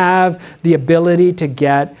don't have the ability to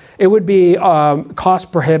get. It would be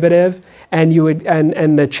cost prohibitive, and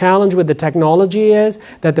and the challenge with the technology is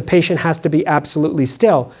that the patient has to be absolutely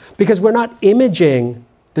still because we're not imaging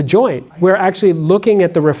the joint. We're actually looking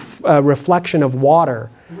at the reflection of water.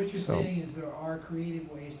 So what you're saying is there are creative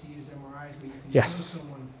ways to use MRIs where you can Yes. show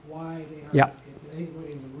someone why they hurt. Yep. If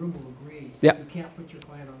anybody in the room will agree, Yep. you can't put your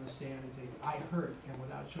client on the stand and say, I hurt, and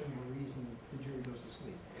without showing them a reason, the jury goes to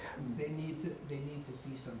sleep. They need to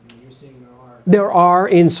see something. You're saying there are. There are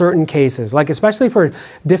in certain cases, like especially for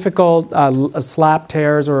difficult slap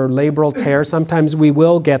tears or labral tears, sometimes we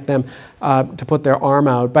will get them to put their arm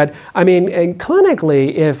out. But I mean,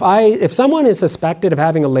 clinically, if someone is suspected of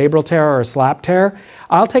having a labral tear or a slap tear,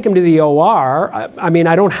 I'll take them to the OR. I mean,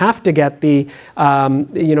 I don't have to get the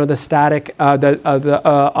you know, the static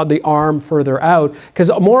the arm further out,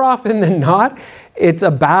 because more often than not, it's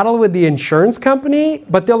a battle with the insurance company,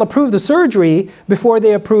 but they'll approve the surgery before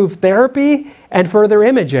they approve therapy and further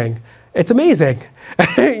imaging. It's amazing.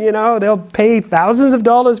 You know, they'll pay thousands of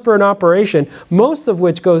dollars for an operation, most of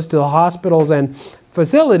which goes to the hospitals and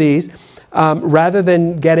facilities, rather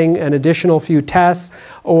than getting an additional few tests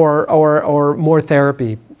or more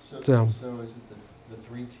therapy. So is it the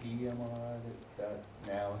 3T MRI that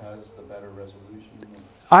now has the better resolution?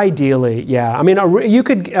 Ideally, yeah. I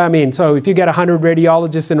mean, so if you get 100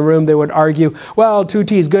 radiologists in a room, they would argue, well,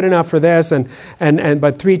 2T is good enough for this, but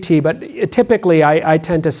 3T. But typically, I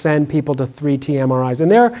tend to send people to 3T MRIs.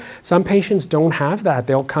 And some patients don't have that.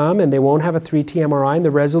 They'll come and they won't have a 3T MRI, and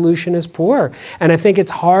the resolution is poor. And I think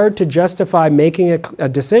it's hard to justify making a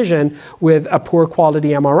decision with a poor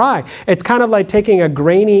quality MRI. It's kind of like taking a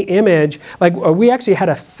grainy image. Like we actually had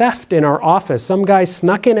a theft in our office. Some guy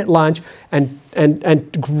snuck in at lunch and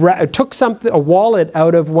took a wallet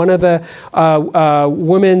out of one of the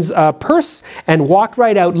women's purse and walked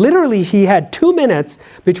right out. Literally, he had 2 minutes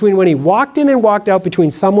between when he walked in and walked out,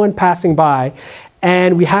 between someone passing by,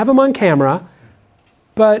 and we have him on camera.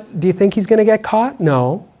 But do you think he's going to get caught?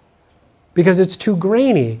 No, because it's too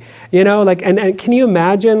grainy. You know, like, and can you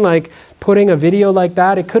imagine like putting a video like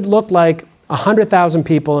that? It could look like 100,000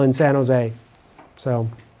 people in San Jose. So,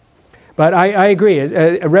 but I agree.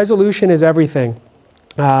 Resolution is everything.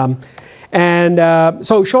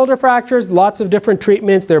 So shoulder fractures, lots of different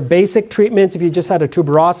treatments. They're basic treatments if you just had a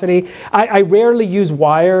tuberosity. I rarely use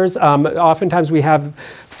wires. Oftentimes we have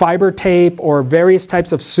fiber tape or various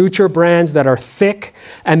types of suture brands that are thick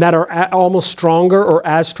and that are almost stronger or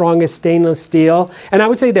as strong as stainless steel. And I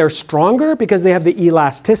would say they're stronger because they have the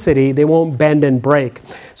elasticity. They won't bend and break.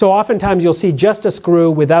 So oftentimes you'll see just a screw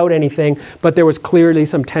without anything, but there was clearly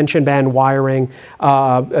some tension band wiring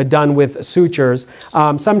done with sutures.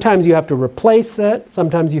 Sometimes you have to replace it,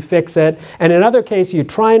 sometimes you fix it, and in other cases you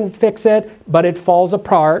try and fix it, but it falls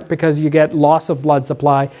apart because you get loss of blood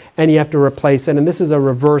supply and you have to replace it. And this is a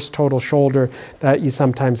reverse total shoulder that you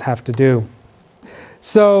sometimes have to do.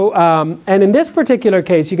 So, and in this particular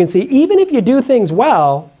case, you can see even if you do things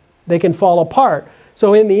well, they can fall apart.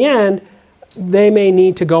 So in the end, they may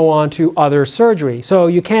need to go on to other surgery. So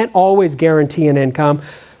you can't always guarantee an income.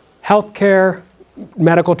 Healthcare,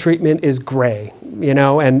 medical treatment is gray, you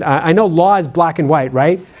know, and I know law is black and white,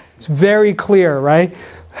 right? It's very clear, right?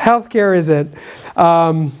 Healthcare isn't.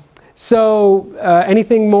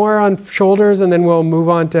 Anything more on shoulders, and then we'll move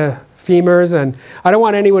on to femurs. And I don't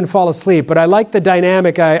want anyone to fall asleep, but I like the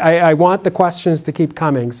dynamic. I want the questions to keep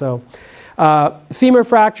coming. So femur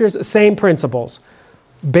fractures, same principles.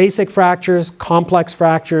 Basic fractures, complex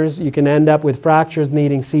fractures. You can end up with fractures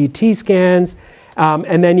needing CT scans.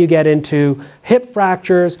 And then you get into hip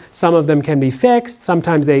fractures. Some of them can be fixed.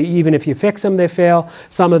 Sometimes even if you fix them, they fail.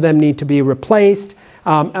 Some of them need to be replaced.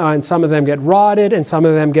 And some of them get rotted, and some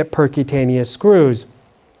of them get percutaneous screws.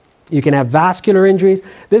 You can have vascular injuries.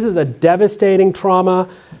 This is a devastating trauma,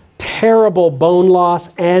 terrible bone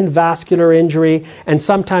loss and vascular injury. And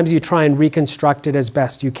sometimes you try and reconstruct it as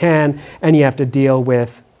best you can, and you have to deal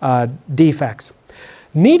with defects.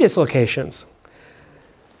 Knee dislocations.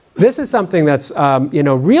 This is something that's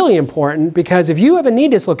really important, because if you have a knee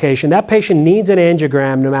dislocation, that patient needs an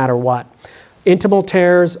angiogram no matter what. Intimal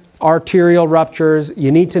tears, arterial ruptures,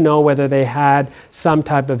 you need to know whether they had some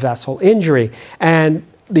type of vessel injury. And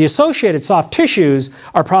the associated soft tissues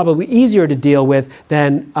are probably easier to deal with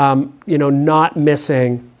than not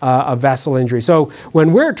missing a vessel injury. So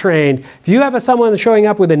when we're trained, if you have someone showing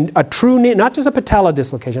up with a true knee, not just a patella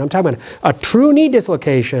dislocation, I'm talking about a true knee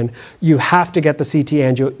dislocation, you have to get the CT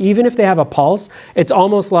angio. Even if they have a pulse, it's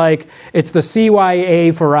almost like it's the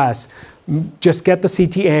CYA for us. Just get the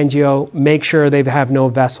CT angio, make sure they have no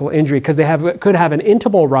vessel injury, because they could have an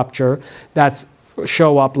intimal rupture that's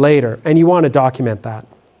show up later, and you want to document that.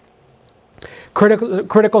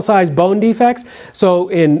 Critical size bone defects. So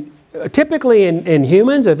typically in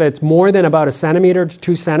humans, if it's more than about 1 centimeter to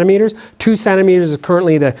 2 centimeters, 2 centimeters is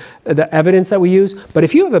currently the evidence that we use. But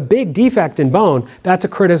if you have a big defect in bone, that's a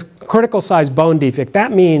critical size bone defect.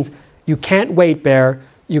 That means you can't weight bear,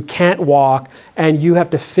 you can't walk, and you have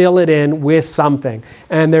to fill it in with something.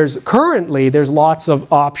 And there's lots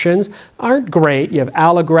of options. Aren't great. You have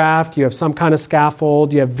allograft, you have some kind of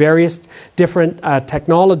scaffold, you have various different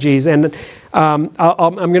technologies. And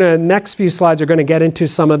next few slides are going to get into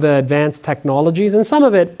some of the advanced technologies, and some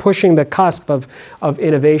of it pushing the cusp of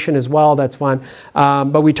innovation as well. That's fun.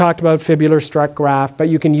 But we talked about fibular strut graft, but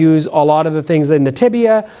you can use a lot of the things in the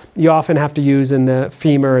tibia, you often have to use in the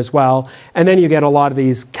femur as well. And then you get a lot of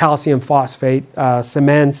these calcium phosphate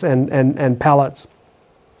cements and pellets.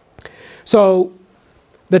 So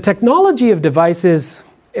the technology of devices,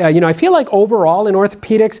 I feel like overall in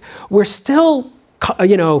orthopedics, we're still,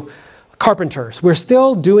 carpenters. We're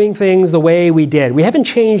still doing things the way we did. We haven't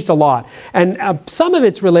changed a lot. And some of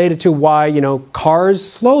it's related to why, cars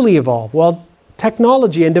slowly evolve. Well,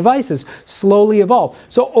 technology and devices slowly evolve.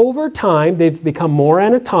 So over time, they've become more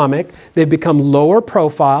anatomic. They've become lower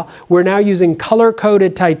profile. We're now using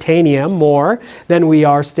color-coded titanium more than we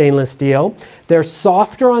are stainless steel. They're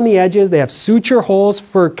softer on the edges. They have suture holes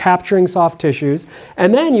for capturing soft tissues.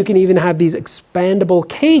 And then you can even have these expandable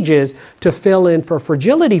cages to fill in for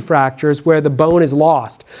fragility fractures where the bone is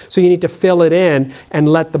lost. So you need to fill it in and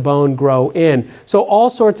let the bone grow in. So all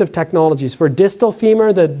sorts of technologies. For distal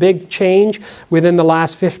femur, the big change within the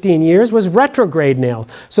last 15 years was retrograde nail.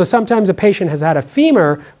 So sometimes a patient has had a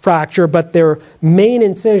femur fracture, but their main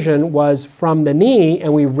incision was from the knee,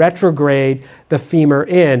 and we retrograde the femur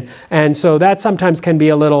in. And so that sometimes can be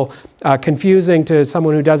a little confusing to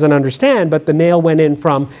someone who doesn't understand, but the nail went in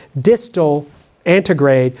from distal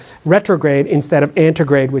retrograde instead of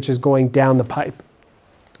antegrade, which is going down the pipe.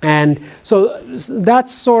 And so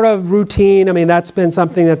that's sort of routine. I mean, that's been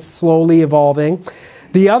something that's slowly evolving.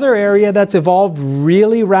 The other area that's evolved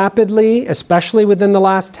really rapidly, especially within the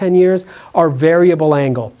last 10 years, are variable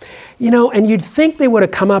angle. You know, and you'd think they would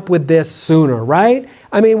have come up with this sooner, right?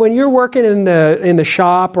 I mean, when you're working in the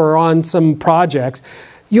shop or on some projects,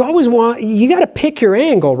 you always you got to pick your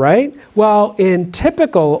angle, right? Well, in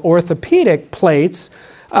typical orthopedic plates,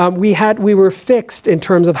 we were fixed in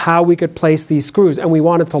terms of how we could place these screws, and we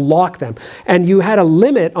wanted to lock them. And you had a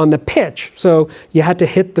limit on the pitch, so you had to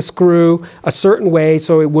hit the screw a certain way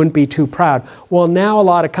so it wouldn't be too proud. Well, now a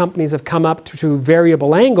lot of companies have come up to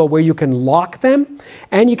variable angle where you can lock them,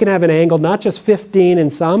 and you can have an angle not just 15 in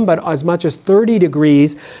some, but as much as 30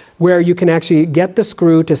 degrees, where you can actually get the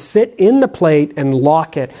screw to sit in the plate and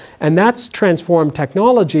lock it. And that's transformed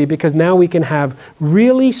technology, because now we can have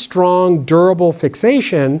really strong, durable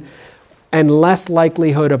fixation and less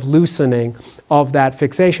likelihood of loosening of that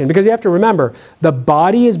fixation. Because you have to remember, the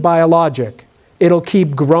body is biologic. It'll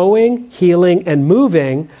keep growing, healing, and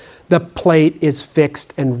moving. The plate is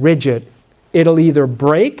fixed and rigid. It'll either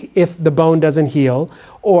break if the bone doesn't heal,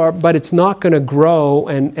 but it's not going to grow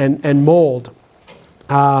and mold.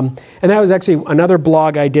 And that was actually another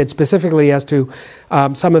blog I did specifically as to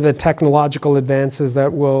some of the technological advances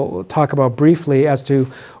that we'll talk about briefly, as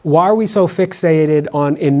to why are we so fixated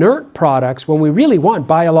on inert products when we really want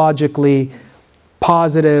biologically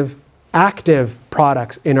positive, active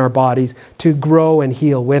products in our bodies to grow and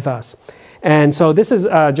heal with us. And so this is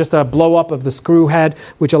just a blow up of the screw head,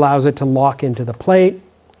 which allows it to lock into the plate.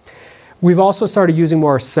 We've also started using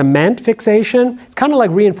more cement fixation. It's kind of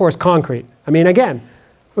like reinforced concrete. I mean, again,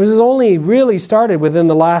 this has only really started within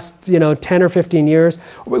the last 10 or 15 years.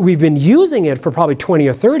 We've been using it for probably 20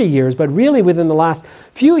 or 30 years, but really within the last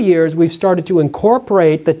few years, we've started to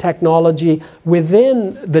incorporate the technology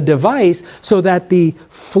within the device so that the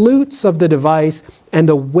flutes of the device and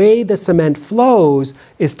the way the cement flows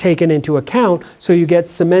is taken into account, so you get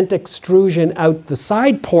cement extrusion out the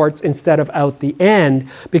side ports instead of out the end,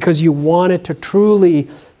 because you want it to truly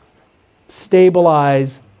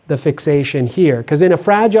stabilize the fixation here. Because in a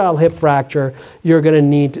fragile hip fracture, you're going to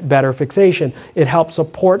need better fixation. It helps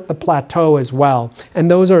support the plateau as well.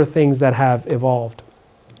 And those are things that have evolved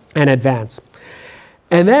and advanced.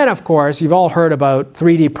 And then, of course, you've all heard about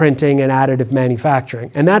 3D printing and additive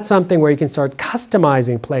manufacturing. And that's something where you can start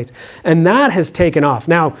customizing plates. And that has taken off.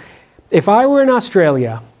 Now, if I were in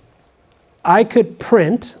Australia, I could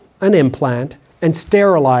print an implant and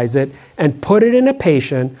sterilize it and put it in a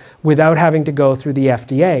patient without having to go through the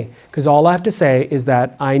FDA. Because all I have to say is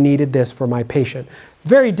that I needed this for my patient.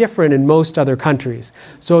 Very different in most other countries.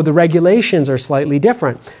 So the regulations are slightly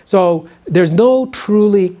different. So there's no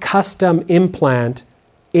truly custom implant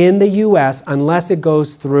in the US unless it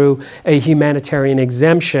goes through a humanitarian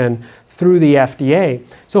exemption through the FDA.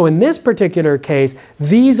 So in this particular case,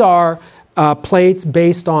 these are plates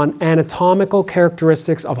based on anatomical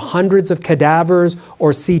characteristics of hundreds of cadavers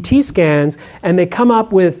or CT scans, and they come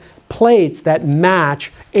up with plates that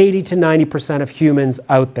match 80 to 90% of humans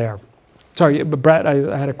out there. Sorry, Brett,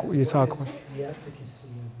 you saw a question. The efficacy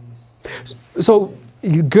of these? So,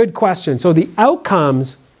 good question. So the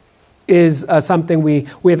outcomes is something we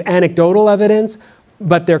have anecdotal evidence,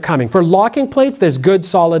 but they're coming. For locking plates, there's good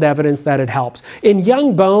solid evidence that it helps. In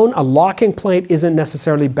young bone, a locking plate isn't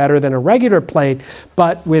necessarily better than a regular plate,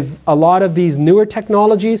 but with a lot of these newer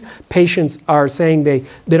technologies, patients are saying they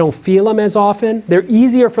don't feel them as often. They're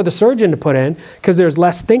easier for the surgeon to put in because there's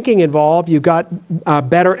less thinking involved. You've got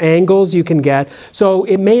better angles you can get. So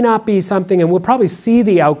it may not be something, and we'll probably see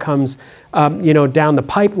the outcomes down the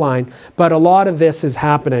pipeline, but a lot of this is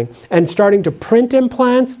happening. And starting to print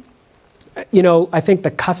implants, I think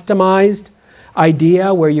the customized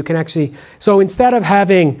idea where you can actually, so instead of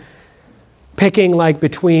picking like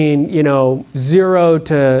between, 0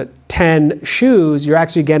 to 10 shoes, you're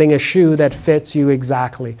actually getting a shoe that fits you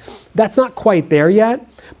exactly. That's not quite there yet,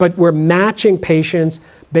 but we're matching patients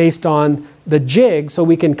based on the jig, so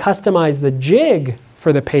we can customize the jig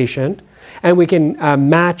for the patient, and we can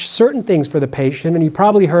match certain things for the patient. And you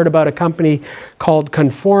probably heard about a company called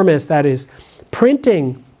Conformis that is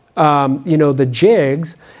printing you know, the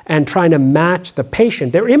jigs and trying to match the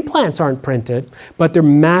patient. Their implants aren't printed, but they're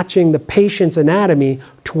matching the patient's anatomy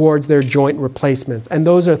towards their joint replacements. And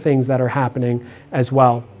those are things that are happening as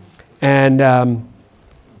well. And and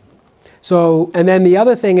then the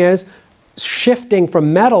other thing is shifting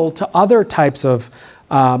from metal to other types of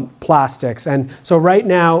plastics. And so right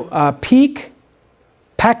now, PEEK,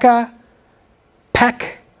 PECA,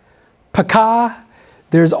 PEC, PECA,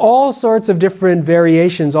 there's all sorts of different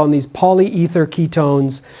variations on these polyether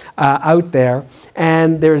ketones out there.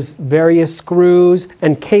 And there's various screws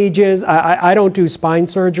and cages. I don't do spine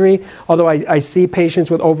surgery, although I see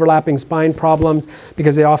patients with overlapping spine problems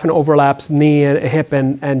because it often overlaps knee and hip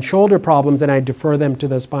and shoulder problems, and I defer them to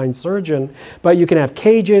the spine surgeon. But you can have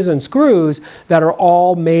cages and screws that are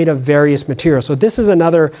all made of various materials. So this is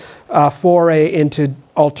another foray into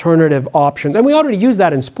alternative options. And we already use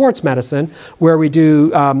that in sports medicine, where we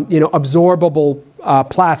do you know, absorbable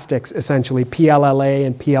plastics, essentially, PLLA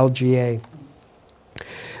and PLGA.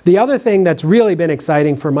 The other thing that's really been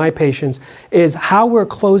exciting for my patients is how we're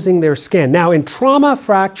closing their skin. Now, in trauma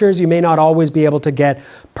fractures, you may not always be able to get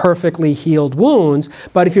perfectly healed wounds,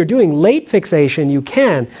 but if you're doing late fixation, you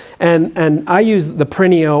can. And I use the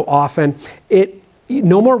Prineo often.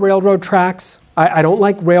 No more railroad tracks. I don't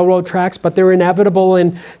like railroad tracks, but they're inevitable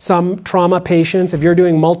in some trauma patients. If you're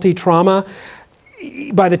doing multi-trauma,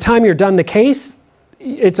 by the time you're done the case,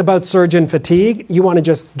 it's about surgeon fatigue. You want to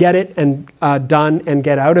just get it and done and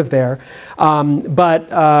get out of there.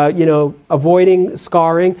 You know, avoiding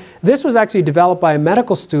scarring. This was actually developed by a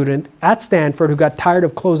medical student at Stanford who got tired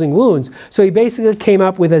of closing wounds. So he basically came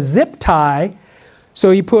up with a zip tie. So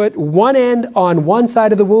he put one end on one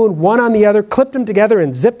side of the wound, one on the other, clipped them together,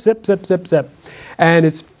 and zip, zip, zip, zip, zip. And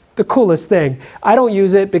it's the coolest thing. I don't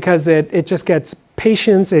use it because it just gets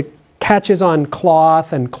patients. It catches on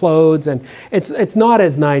cloth and clothes, and it's not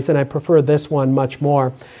as nice, and I prefer this one much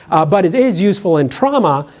more. But it is useful in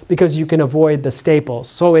trauma because you can avoid the staples.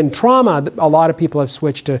 So in trauma, a lot of people have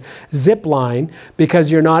switched to zip line because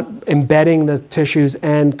you're not embedding the tissues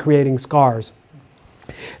and creating scars.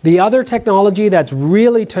 The other technology that's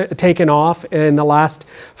really taken off in the last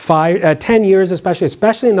 10 years,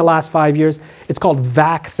 especially in the last 5 years, it's called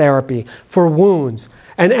VAC therapy for wounds.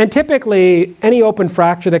 And typically, any open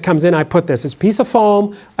fracture that comes in, I put this. It's a piece of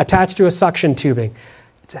foam attached to a suction tubing.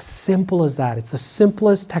 It's as simple as that. It's the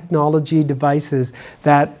simplest technology devices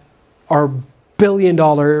that are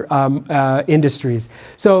billion-dollar industries.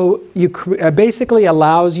 So you basically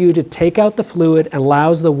allows you to take out the fluid and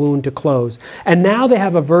allows the wound to close. And now they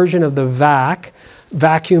have a version of the VAC,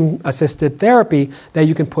 vacuum-assisted therapy, that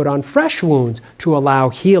you can put on fresh wounds to allow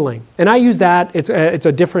healing. And I use that. It's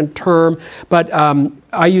a different term, but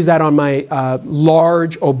I use that on my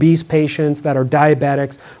large, obese patients that are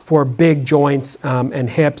diabetics for big joints and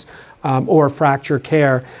hips. Or fracture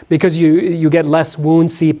care, because you get less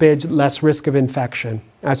wound seepage, less risk of infection,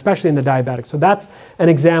 especially in the diabetic. So that's an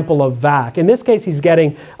example of VAC. In this case, he's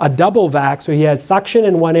getting a double VAC, so he has suction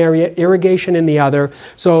in one area, irrigation in the other.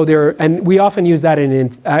 So and we often use that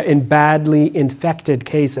in badly infected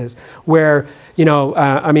cases where, you know,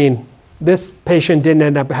 I mean, this patient didn't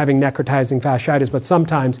end up having necrotizing fasciitis, but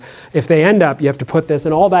sometimes if they end up, you have to put this,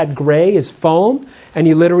 and all that gray is foam, and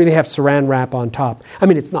you literally have saran wrap on top. I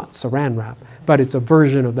mean, it's not saran wrap, but it's a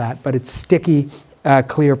version of that, but it's sticky,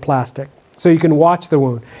 clear plastic. So you can watch the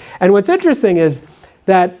wound. And what's interesting is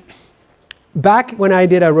that back when I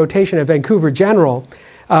did a rotation at Vancouver General,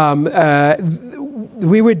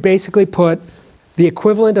 we would basically put the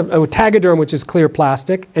equivalent of Tegaderm, which is clear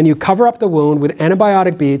plastic, and you cover up the wound with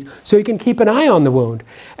antibiotic beads so you can keep an eye on the wound.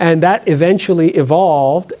 And that eventually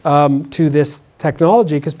evolved to this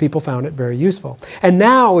technology because people found it very useful. And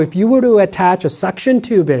now, if you were to attach a suction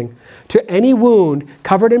tubing to any wound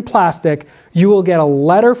covered in plastic, you will get a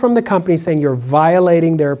letter from the company saying you're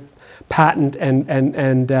violating their patent,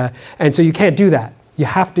 and so you can't do that. You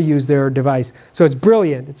have to use their device. So it's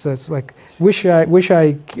brilliant. It's like, wish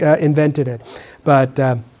I invented it.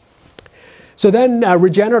 But so then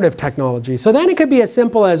regenerative technology. So then it could be as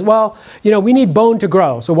simple as, well, you know, we need bone to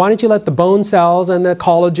grow. So why don't you let the bone cells and the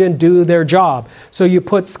collagen do their job? So you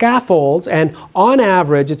put scaffolds, and on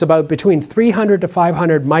average, it's about between 300 to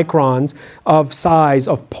 500 microns of size,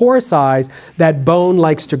 of pore size, that bone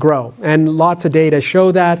likes to grow. And lots of data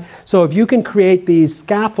show that. So if you can create these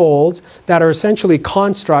scaffolds that are essentially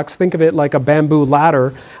constructs, think of it like a bamboo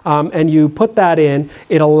ladder, and you put that in,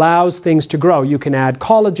 it allows things to grow. You can add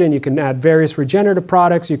collagen, you can add various regenerative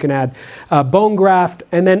products, you can add bone graft,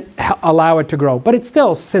 and then allow it to grow. But it's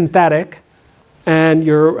still synthetic, and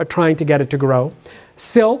you're trying to get it to grow.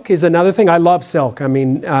 Silk is another thing. I love silk. I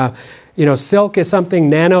mean, you know, silk is something,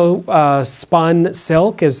 nano spun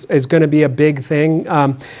silk is going to be a big thing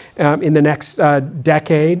in the next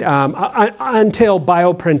decade until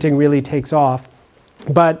bioprinting really takes off.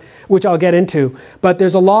 But, which I'll get into, but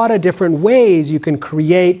there's a lot of different ways you can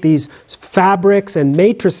create these fabrics and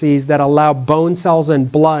matrices that allow bone cells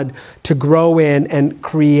and blood to grow in and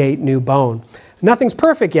create new bone. Nothing's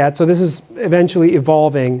perfect yet, so this is eventually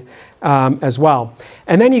evolving as well.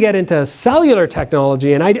 And then you get into cellular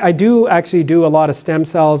technology, and I do actually do a lot of stem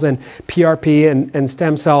cells and PRP and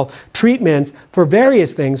stem cell treatments for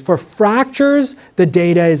various things. For fractures, the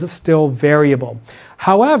data is still variable.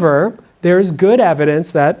 However, there's good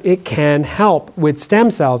evidence that it can help with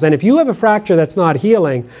stem cells. And if you have a fracture that's not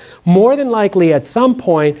healing, more than likely at some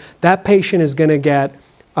point that patient is going to get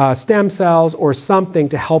stem cells or something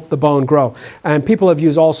to help the bone grow. And people have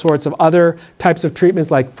used all sorts of other types of treatments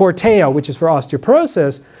like Forteo, which is for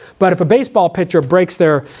osteoporosis. But if a baseball pitcher breaks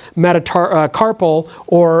their metacarpal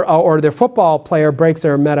or their football player breaks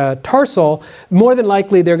their metatarsal, more than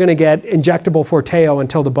likely they're going to get injectable Forteo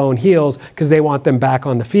until the bone heals because they want them back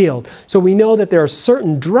on the field. So we know that there are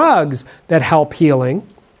certain drugs that help healing.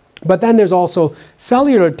 But then there's also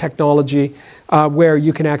cellular technology where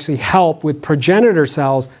you can actually help with progenitor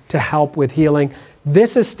cells to help with healing.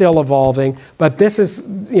 This is still evolving, but this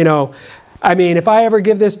is, you know, I mean, if I ever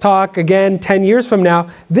give this talk again 10 years from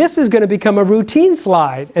now, this is going to become a routine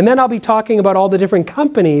slide. And then I'll be talking about all the different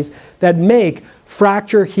companies that make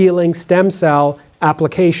fracture healing stem cell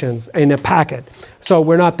applications in a packet. So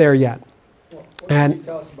we're not there yet. Well, what can you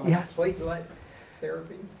tell us about platelet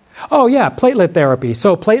therapy? Oh yeah, platelet therapy.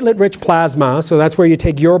 So platelet-rich plasma, so that's where you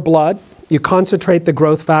take your blood, you concentrate the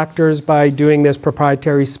growth factors by doing this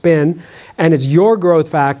proprietary spin, and it's your growth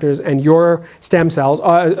factors and your stem cells,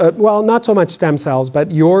 well, not so much stem cells,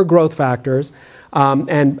 but your growth factors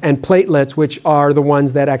and platelets, which are the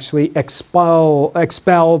ones that actually expel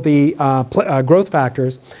the growth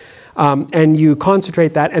factors, and you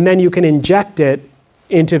concentrate that, and then you can inject it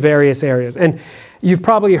into various areas. And you've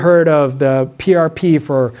probably heard of the PRP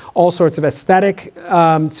for all sorts of aesthetic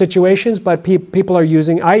situations, but people are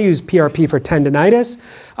using, I use PRP for tendinitis,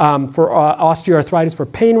 for osteoarthritis, for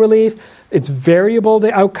pain relief. It's variable,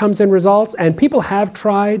 the outcomes and results, and people have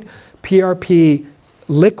tried PRP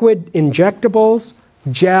liquid injectables,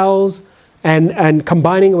 gels, and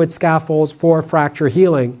combining it with scaffolds for fracture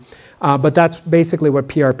healing. But that's basically what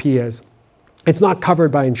PRP is. It's not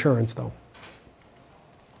covered by insurance, though.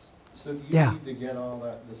 So do you need to get all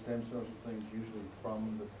that, the stem cells and things usually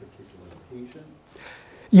from the particular patient?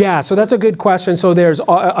 Yeah, so that's a good question. So there's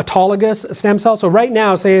autologous stem cells. So right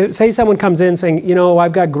now, say someone comes in saying, you know,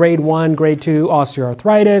 I've got grade 1, grade 2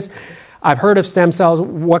 osteoarthritis. I've heard of stem cells.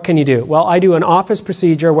 What can you do? Well, I do an office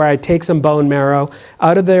procedure where I take some bone marrow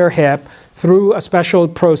out of their hip through a special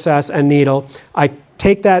process and needle. I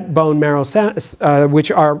take that bone marrow, which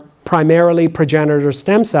are primarily progenitor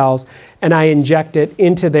stem cells, and I inject it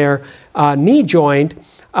into their knee joint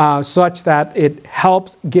such that it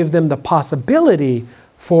helps give them the possibility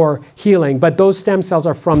for healing. But those stem cells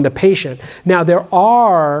are from the patient. Now there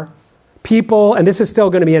are people, and this is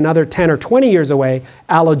still going to be another 10 or 20 years away,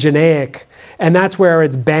 allogeneic, and that's where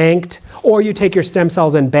it's banked, or you take your stem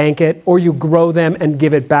cells and bank it, or you grow them and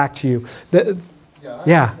give it back to you.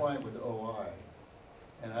 Yeah, I'm compliant with OI,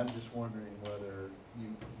 and I'm just wondering whether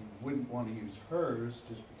you wouldn't want to use hers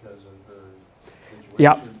just because of her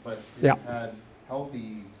situation, but if you had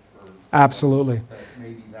healthy, or absolutely, that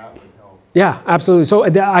maybe that would help. Yeah, absolutely. So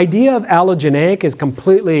the idea of allogeneic is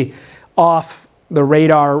completely off the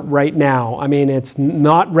radar right now. I mean, it's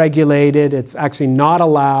not regulated, it's actually not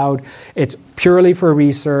allowed, it's purely for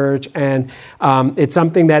research, and it's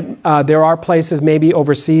something that there are places maybe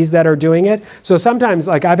overseas that are doing it. So sometimes,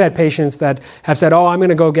 like I've had patients that have said, oh, I'm going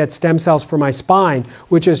to go get stem cells for my spine,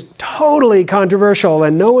 which is totally controversial,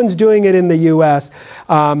 and no one's doing it in the US.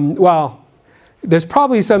 Well, there's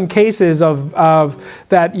probably some cases of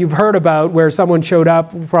that you've heard about where someone showed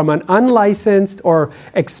up from an unlicensed or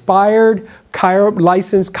expired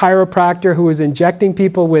licensed chiropractor who was injecting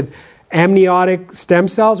people with amniotic stem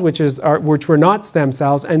cells, which were not stem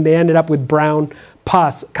cells, and they ended up with brown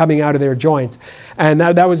pus coming out of their joints. And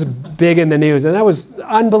that was big in the news. And that was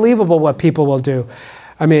unbelievable what people will do.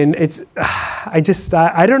 I mean, I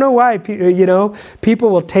don't know why, people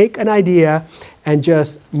will take an idea and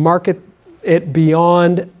just market it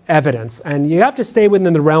beyond evidence, and you have to stay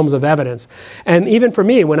within the realms of evidence. And even for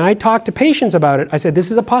me, when I talk to patients about it, I said, this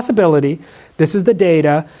is a possibility, this is the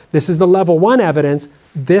data, this is the level 1 evidence,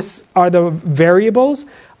 this are the variables.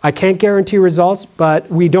 I can't guarantee results, but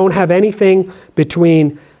we don't have anything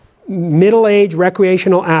between middle-aged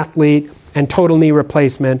recreational athlete and total knee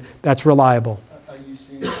replacement that's reliable. Are you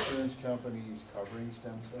seeing insurance companies covering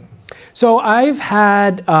stem cells? So I've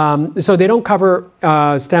had, so they don't cover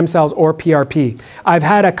stem cells or PRP. I've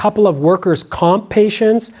had a couple of workers' comp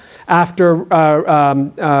patients after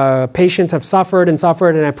patients have suffered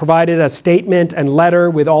and I provided a statement and letter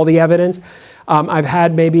with all the evidence. I've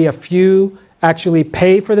had maybe a few actually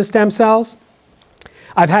pay for the stem cells.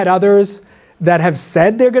 I've had others that have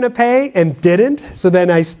said they're going to pay and didn't. So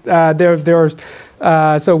then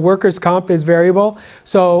so workers' comp is variable.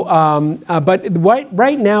 So, but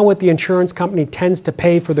right now what the insurance company tends to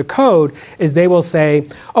pay for the code is they will say,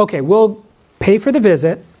 okay, we'll pay for the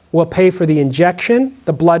visit, we'll pay for the injection,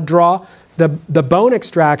 the blood draw, the bone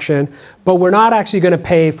extraction, but we're not actually going to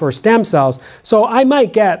pay for stem cells. So I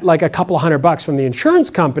might get like a couple of $100 from the insurance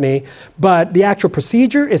company, but the actual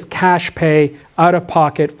procedure is cash pay out of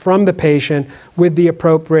pocket from the patient with the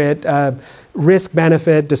appropriate risk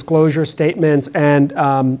benefit disclosure statements and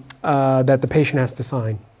that the patient has to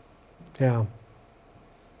sign. Yeah.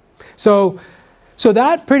 So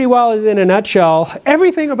that pretty well is in a nutshell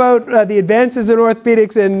everything about the advances in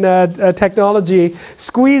orthopedics and technology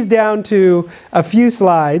squeezed down to a few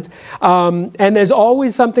slides. And there's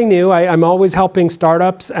always something new. I'm always helping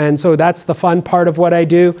startups, and so that's the fun part of what I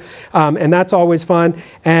do. And that's always fun.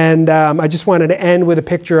 And I just wanted to end with a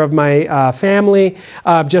picture of my family,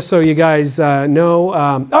 just so you guys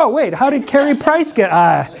know. Oh, wait, how did Carey Price get?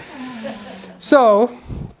 So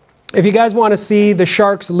if you guys want to see the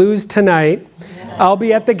Sharks lose tonight, I'll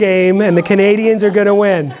be at the game, and the Canadians are going to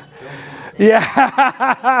win.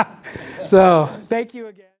 Yeah. So, thank you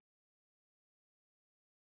again.